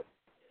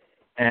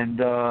 And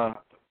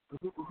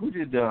who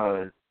did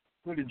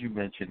you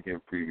mention here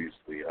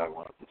previously? I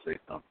wanted to say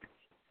something.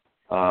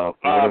 For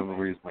whatever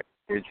reason, my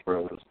page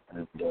froze,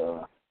 and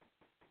I'm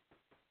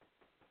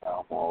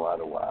all out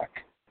of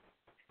whack.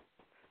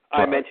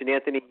 I mentioned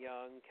Anthony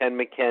Young, Ken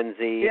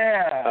McKenzie.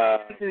 Yeah,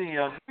 Anthony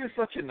Young. He was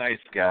such a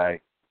nice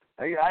guy.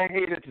 I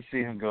hated to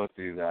see him go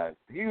through that.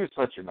 He was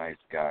such a nice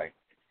guy.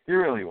 He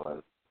really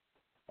was.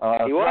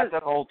 He was.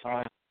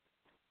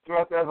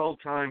 Throughout that whole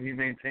time, he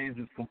maintains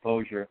his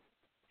composure.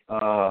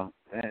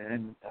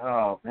 And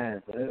oh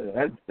man,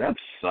 that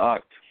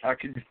sucked. How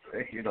can you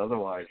say it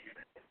otherwise?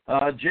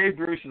 Jay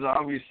Bruce is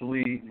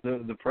obviously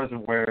the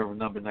present wearer of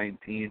number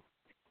 19.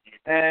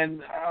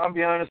 And I'll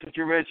be honest with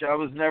you, Rich, I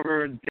was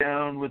never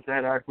down with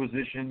that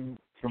acquisition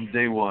from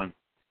day one.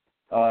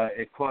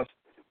 It cost.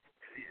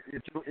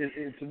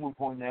 It's a moot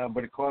point now,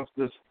 but it cost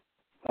us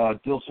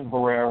Dilson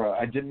Herrera.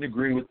 I didn't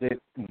agree with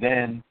it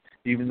then,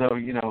 even though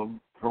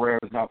Herrera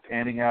is not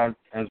panning out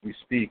as we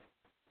speak.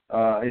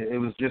 It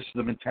was just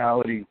the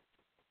mentality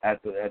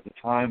at the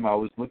time. I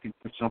was looking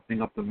for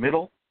something up the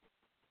middle,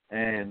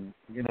 and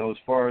as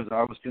far as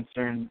I was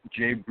concerned,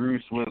 Jay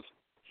Bruce was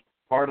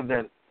part of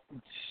that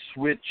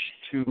switch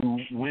to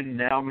win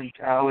now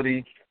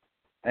mentality,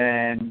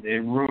 and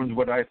it ruined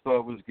what I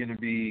thought was going to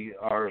be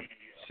our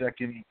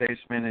second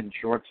baseman and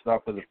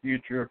shortstop of the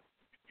future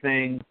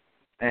thing.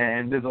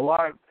 And there's a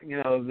lot,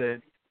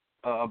 that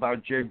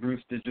about Jay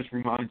Bruce that just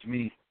reminds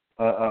me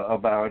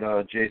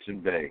about Jason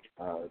Bay.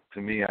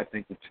 To me, I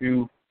think the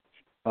two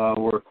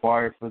were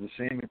acquired for the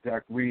same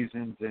exact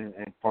reasons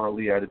and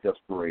partly out of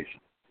desperation.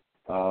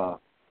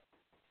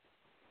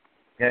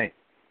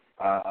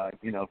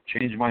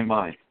 Change my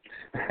mind.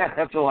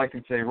 That's all I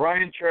can say.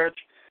 Ryan Church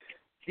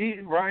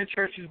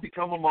has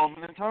become a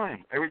moment in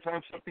time. Every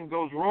time something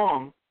goes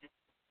wrong,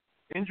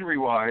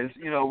 injury-wise,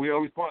 we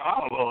always point,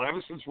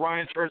 ever since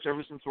Ryan Church,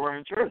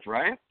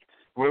 right?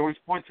 We always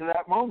point to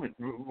that moment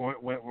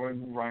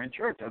when Ryan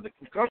Church had the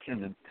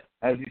concussion, and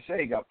as you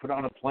say, got put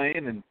on a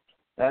plane, and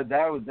that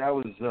was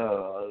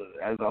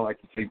as I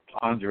like to say,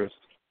 ponderous.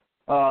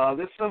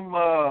 There's some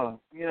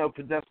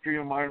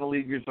pedestrian minor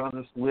leaguers on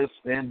this list.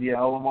 Sandy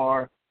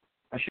Alomar,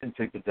 I shouldn't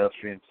say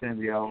pedestrian.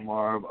 Sandy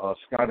Alomar,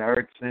 Scott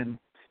Erickson,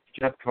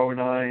 Jeff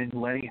Conine,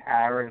 Lenny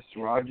Harris,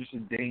 Roger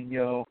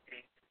Cedeno,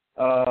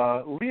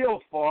 Leo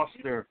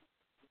Foster.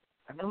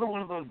 Another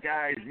one of those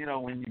guys,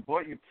 when you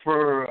bought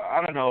for,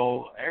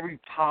 every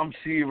Tom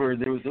Seaver,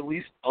 there was at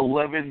least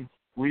 11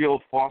 Leo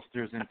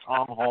Fosters and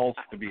Tom Halls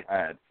to be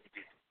had.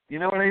 You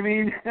know what I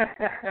mean?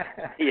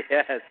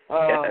 Yes.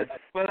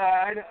 But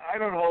I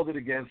don't hold it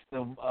against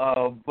them.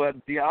 But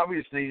the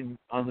obvious name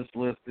on this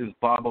list is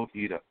Bob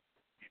Ojeda.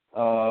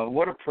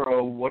 What a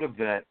pro, what a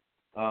vet.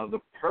 The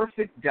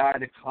perfect guy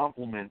to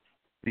complement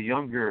the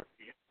younger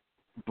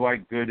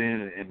Dwight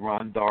Gooden and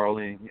Ron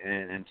Darling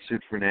and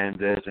Sid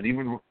Fernandez and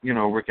even,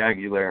 Rick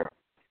Aguilera.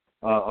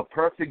 A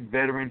perfect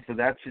veteran for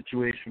that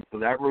situation, for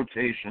that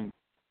rotation.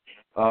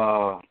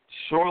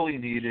 Sorely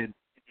needed.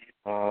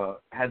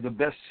 Had the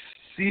best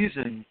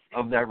season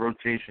of that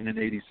rotation in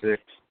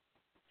 '86.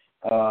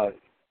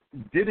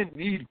 Didn't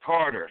need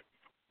Carter.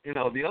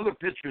 The other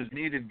pitchers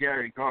needed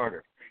Gary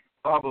Carter.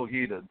 Bob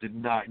Ojeda did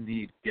not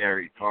need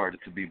Gary Carter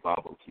to be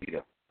Bob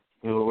Ojeda.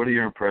 What are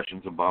your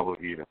impressions of Bob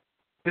Ojeda?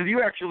 Because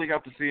you actually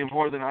got to see him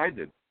more than I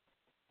did.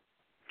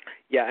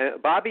 Yeah,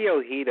 Bobby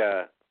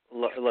Ojeda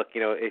Look,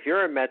 if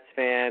you're a Mets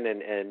fan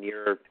and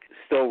you're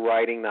still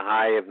riding the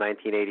high of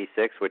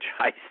 1986, which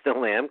I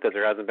still am because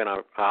there hasn't been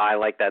a high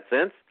like that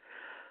since,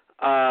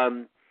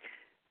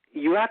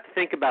 you have to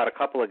think about a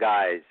couple of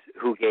guys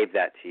who gave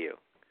that to you.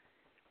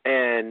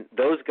 And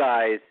those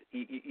guys,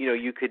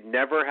 you could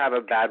never have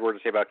a bad word to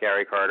say about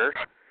Gary Carter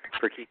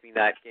for keeping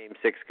that Game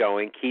 6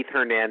 going. Keith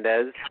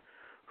Hernandez,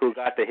 who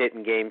got the hit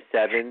in Game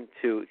 7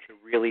 to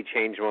really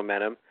change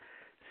momentum.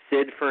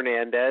 Sid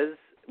Fernandez,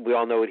 we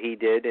all know what he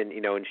did in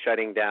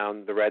shutting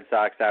down the Red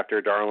Sox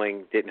after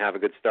Darling didn't have a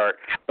good start.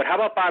 But how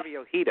about Bobby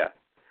Ojeda?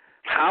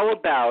 How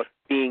about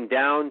being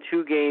down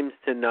 2-0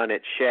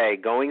 at Shea,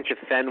 going to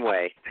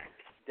Fenway,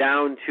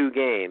 down 2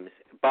 games?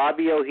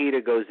 Bobby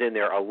Ojeda goes in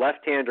there, a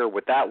left-hander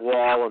with that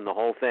wall and the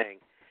whole thing,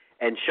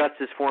 and shuts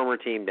his former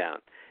team down.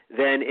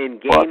 Then in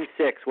Game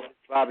 6, what does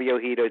Bobby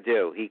Ojeda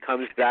do? He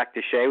comes back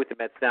to Shea with the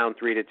Mets down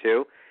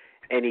 3-2,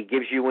 and he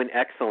gives you an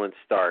excellent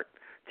start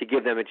to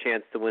give them a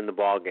chance to win the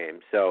ball game.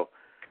 So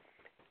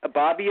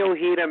Bobby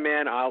Ojeda,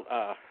 man,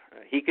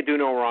 he could do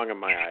no wrong in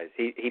my eyes.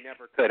 He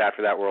never could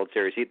after that World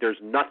Series. There's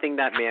nothing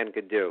that man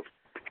could do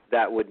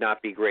that would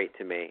not be great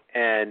to me.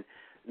 And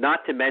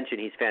not to mention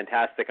he's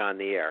fantastic on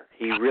the air.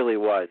 He really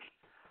was.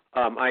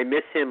 I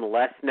miss him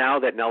less now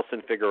that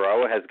Nelson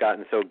Figueroa has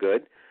gotten so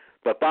good.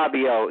 But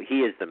Bobby O,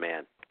 he is the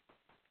man.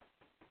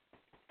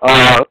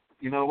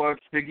 You know what?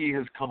 Figgy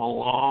has come a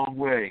long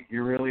way. He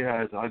really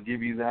has. I'll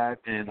give you that,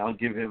 and I'll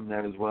give him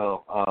that as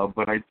well.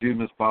 But I do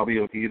miss Bobby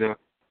Ojeda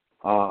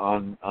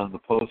on the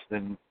post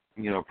and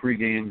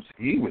pre-games.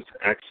 He was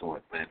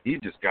excellent, man. He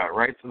just got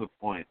right to the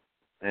point.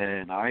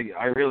 And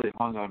I really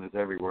hung on his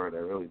every word. I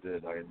really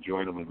did. I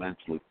enjoyed him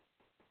immensely.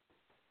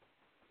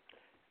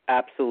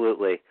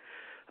 Absolutely.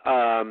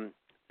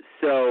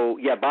 So,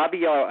 yeah,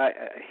 Bobby,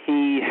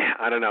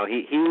 I don't know.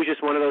 He was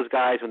just one of those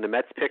guys when the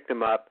Mets picked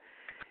him up.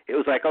 It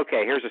was like,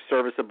 okay, here's a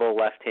serviceable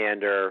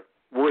left-hander.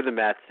 We're the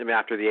Mets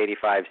after the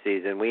 85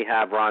 season. We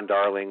have Ron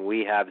Darling.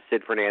 We have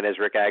Sid Fernandez,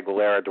 Rick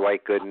Aguilera,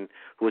 Dwight Gooden,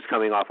 who was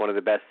coming off one of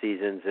the best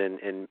seasons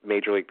in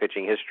Major League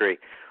pitching history.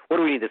 What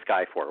do we need this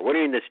guy for? What do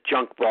we need this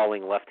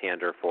junk-balling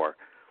left-hander for?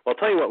 Well, I'll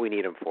tell you what we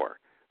need him for.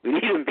 We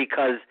need him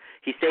because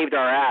he saved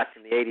our ass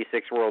in the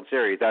 86 World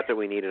Series. That's what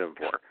we needed him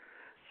for.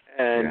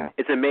 And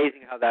It's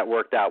amazing how that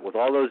worked out. With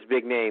all those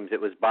big names,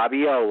 it was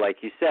Bobby O, like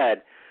you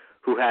said,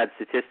 who had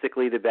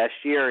statistically the best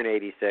year in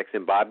 86,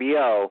 and Bobby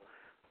O,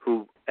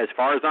 who, as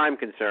far as I'm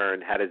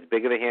concerned, had as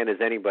big of a hand as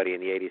anybody in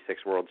the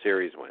 86 World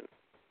Series win.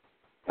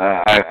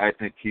 I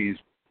think he's,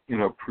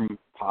 proof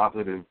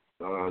positive.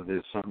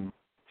 There's something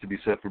to be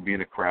said for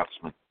being a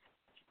craftsman.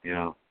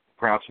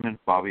 Craftsman,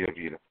 Bobby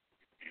Ojeda.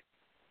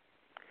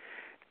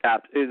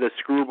 The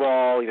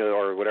screwball,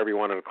 or whatever you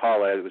wanted to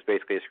call it was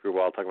basically a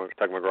screwball. Tug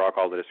McGraw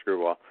called it a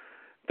screwball.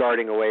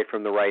 Darting away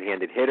from the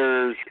right-handed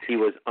hitters. He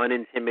was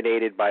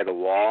unintimidated by the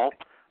wall.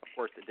 Of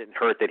course, it didn't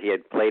hurt that he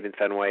had played in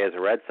Fenway as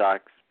a Red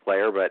Sox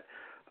player, but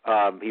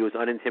he was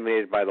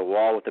unintimidated by the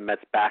wall with the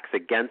Mets' backs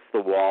against the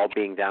wall,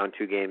 being down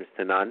 2-0.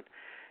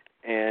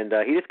 And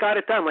he just got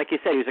it done. Like you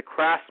said, he was a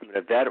craftsman.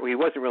 He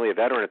wasn't really a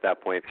veteran at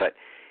that point, but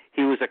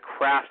he was a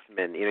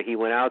craftsman. He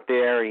went out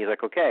there, and he's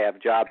like, okay, I have a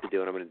job to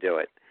do, and I'm going to do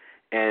it.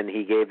 And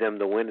he gave them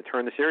the win to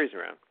turn the series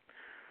around.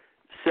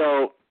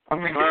 So, all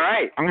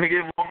right. I'm going to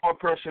give one more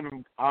person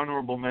an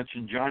honorable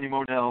mention, Johnny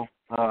Monell,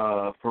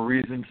 for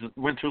reasons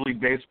Winter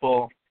League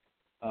Baseball,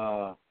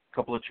 a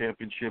couple of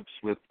championships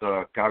with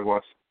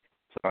Caguas.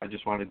 So I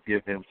just wanted to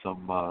give him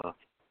some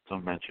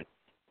mention.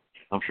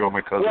 I'm sure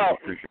my cousin will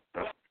appreciate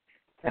that.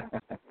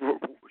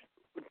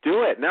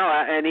 Do it. No,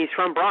 and he's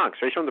from Bronx.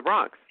 He's from the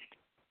Bronx.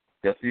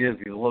 Yes, he is.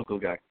 He's a local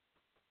guy.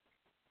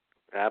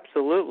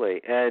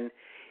 Absolutely. And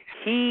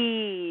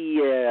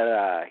he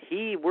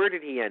where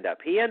did he end up?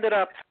 He ended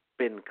up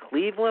in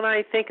Cleveland,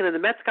 I think, and then the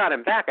Mets got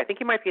him back. I think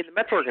he might be in the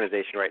Mets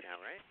organization right now,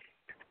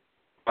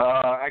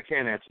 right? I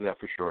can't answer that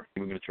for sure.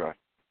 I'm going to try.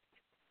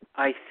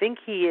 I think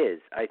he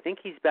is. I think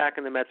he's back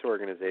in the Mets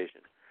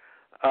organization.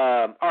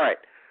 All right.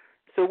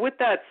 So with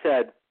that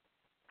said,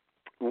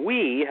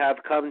 we have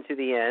come to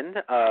the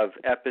end of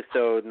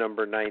episode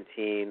number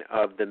 19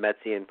 of the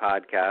Metsian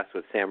Podcast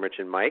with Sam, Rich,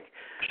 and Mike.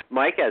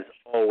 Mike, as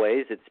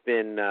always, it's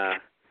been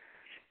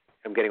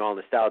I'm getting all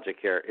nostalgic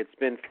here. It's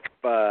been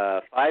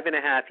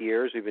 5.5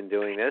 years we've been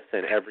doing this,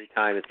 and every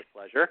time it's a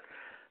pleasure.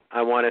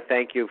 I want to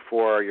thank you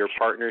for your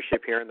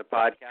partnership here in the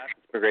podcast.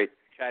 It's been great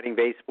chatting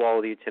baseball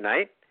with you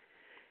tonight.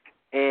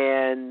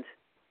 And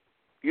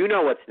you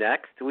know what's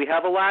next. We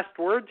have a last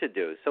word to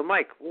do. So,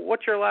 Mike,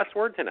 what's your last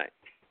word tonight?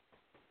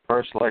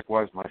 First,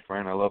 likewise, my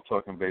friend. I love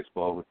talking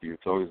baseball with you.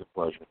 It's always a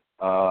pleasure.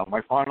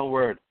 My final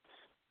word,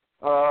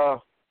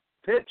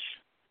 pitch.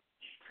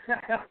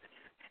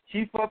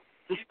 Keep up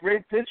this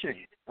great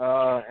pitching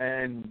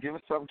and give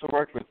us something to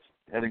work with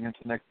heading into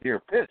next year.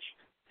 Pitch.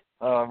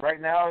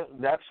 Right now,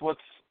 that's what's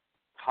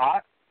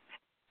hot.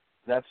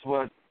 That's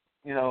what,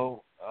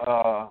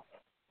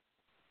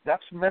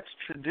 that's Mets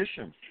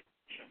tradition,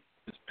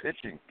 is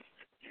pitching.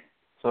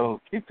 So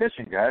keep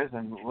pitching, guys,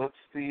 and let's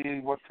see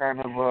what kind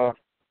of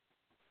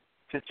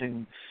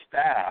pitching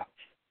staff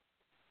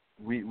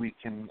we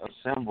can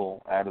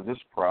assemble out of this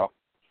crop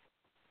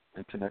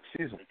into next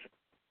season.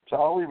 So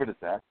I'll leave it at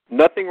that.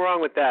 Nothing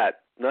wrong with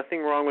that.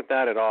 Nothing wrong with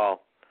that at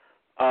all.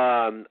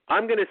 I'm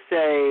going to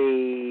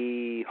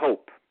say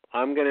hope.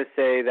 I'm going to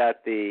say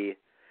that the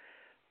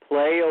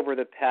play over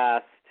the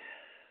past,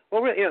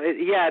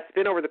 it's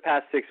been over the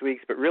past 6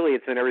 weeks, but really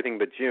it's been everything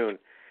but June,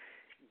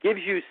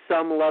 gives you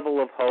some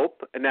level of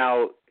hope.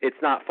 Now, it's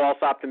not false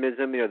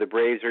optimism. The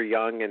Braves are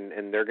young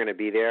and they're going to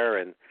be there,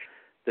 and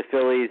the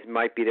Phillies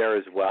might be there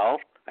as well.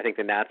 I think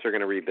the Nats are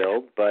going to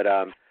rebuild. But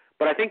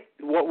I think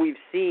what we've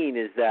seen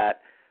is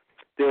that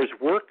there's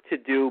work to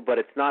do, but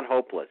it's not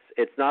hopeless.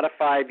 It's not a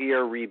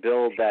 5-year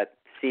rebuild that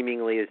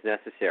seemingly is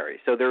necessary.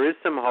 So there is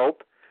some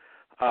hope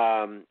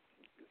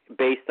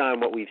based on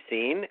what we've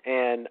seen,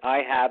 and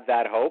I have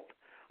that hope.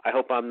 I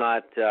hope I'm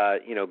not,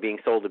 being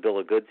sold a bill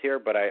of goods here,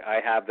 but I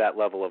have that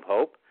level of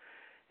hope.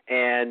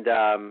 And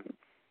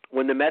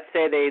when the Mets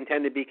say they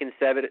intend to be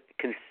competitive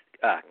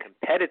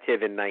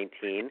in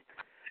 19,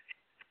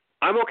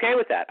 I'm okay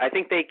with that. I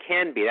think they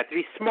can be. They have to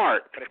be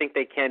smart, but I think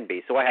they can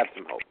be. So I have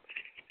some hope.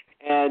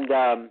 And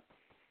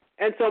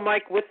so,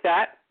 Mike, with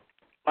that,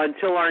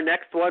 until our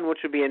next one, which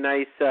would be a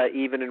nice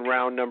even in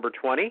round number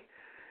 20,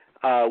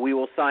 we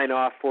will sign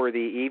off for the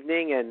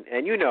evening. And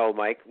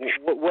Mike,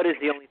 what is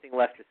the only thing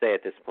left to say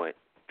at this point?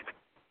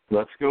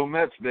 Let's go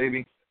Mets,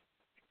 baby.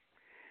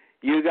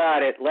 You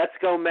got it. Let's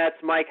go Mets.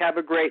 Mike, have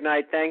a great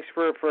night. Thanks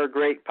for a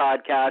great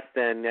podcast,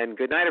 and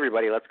good night,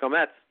 everybody. Let's go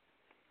Mets.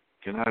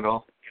 Good night,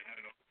 all.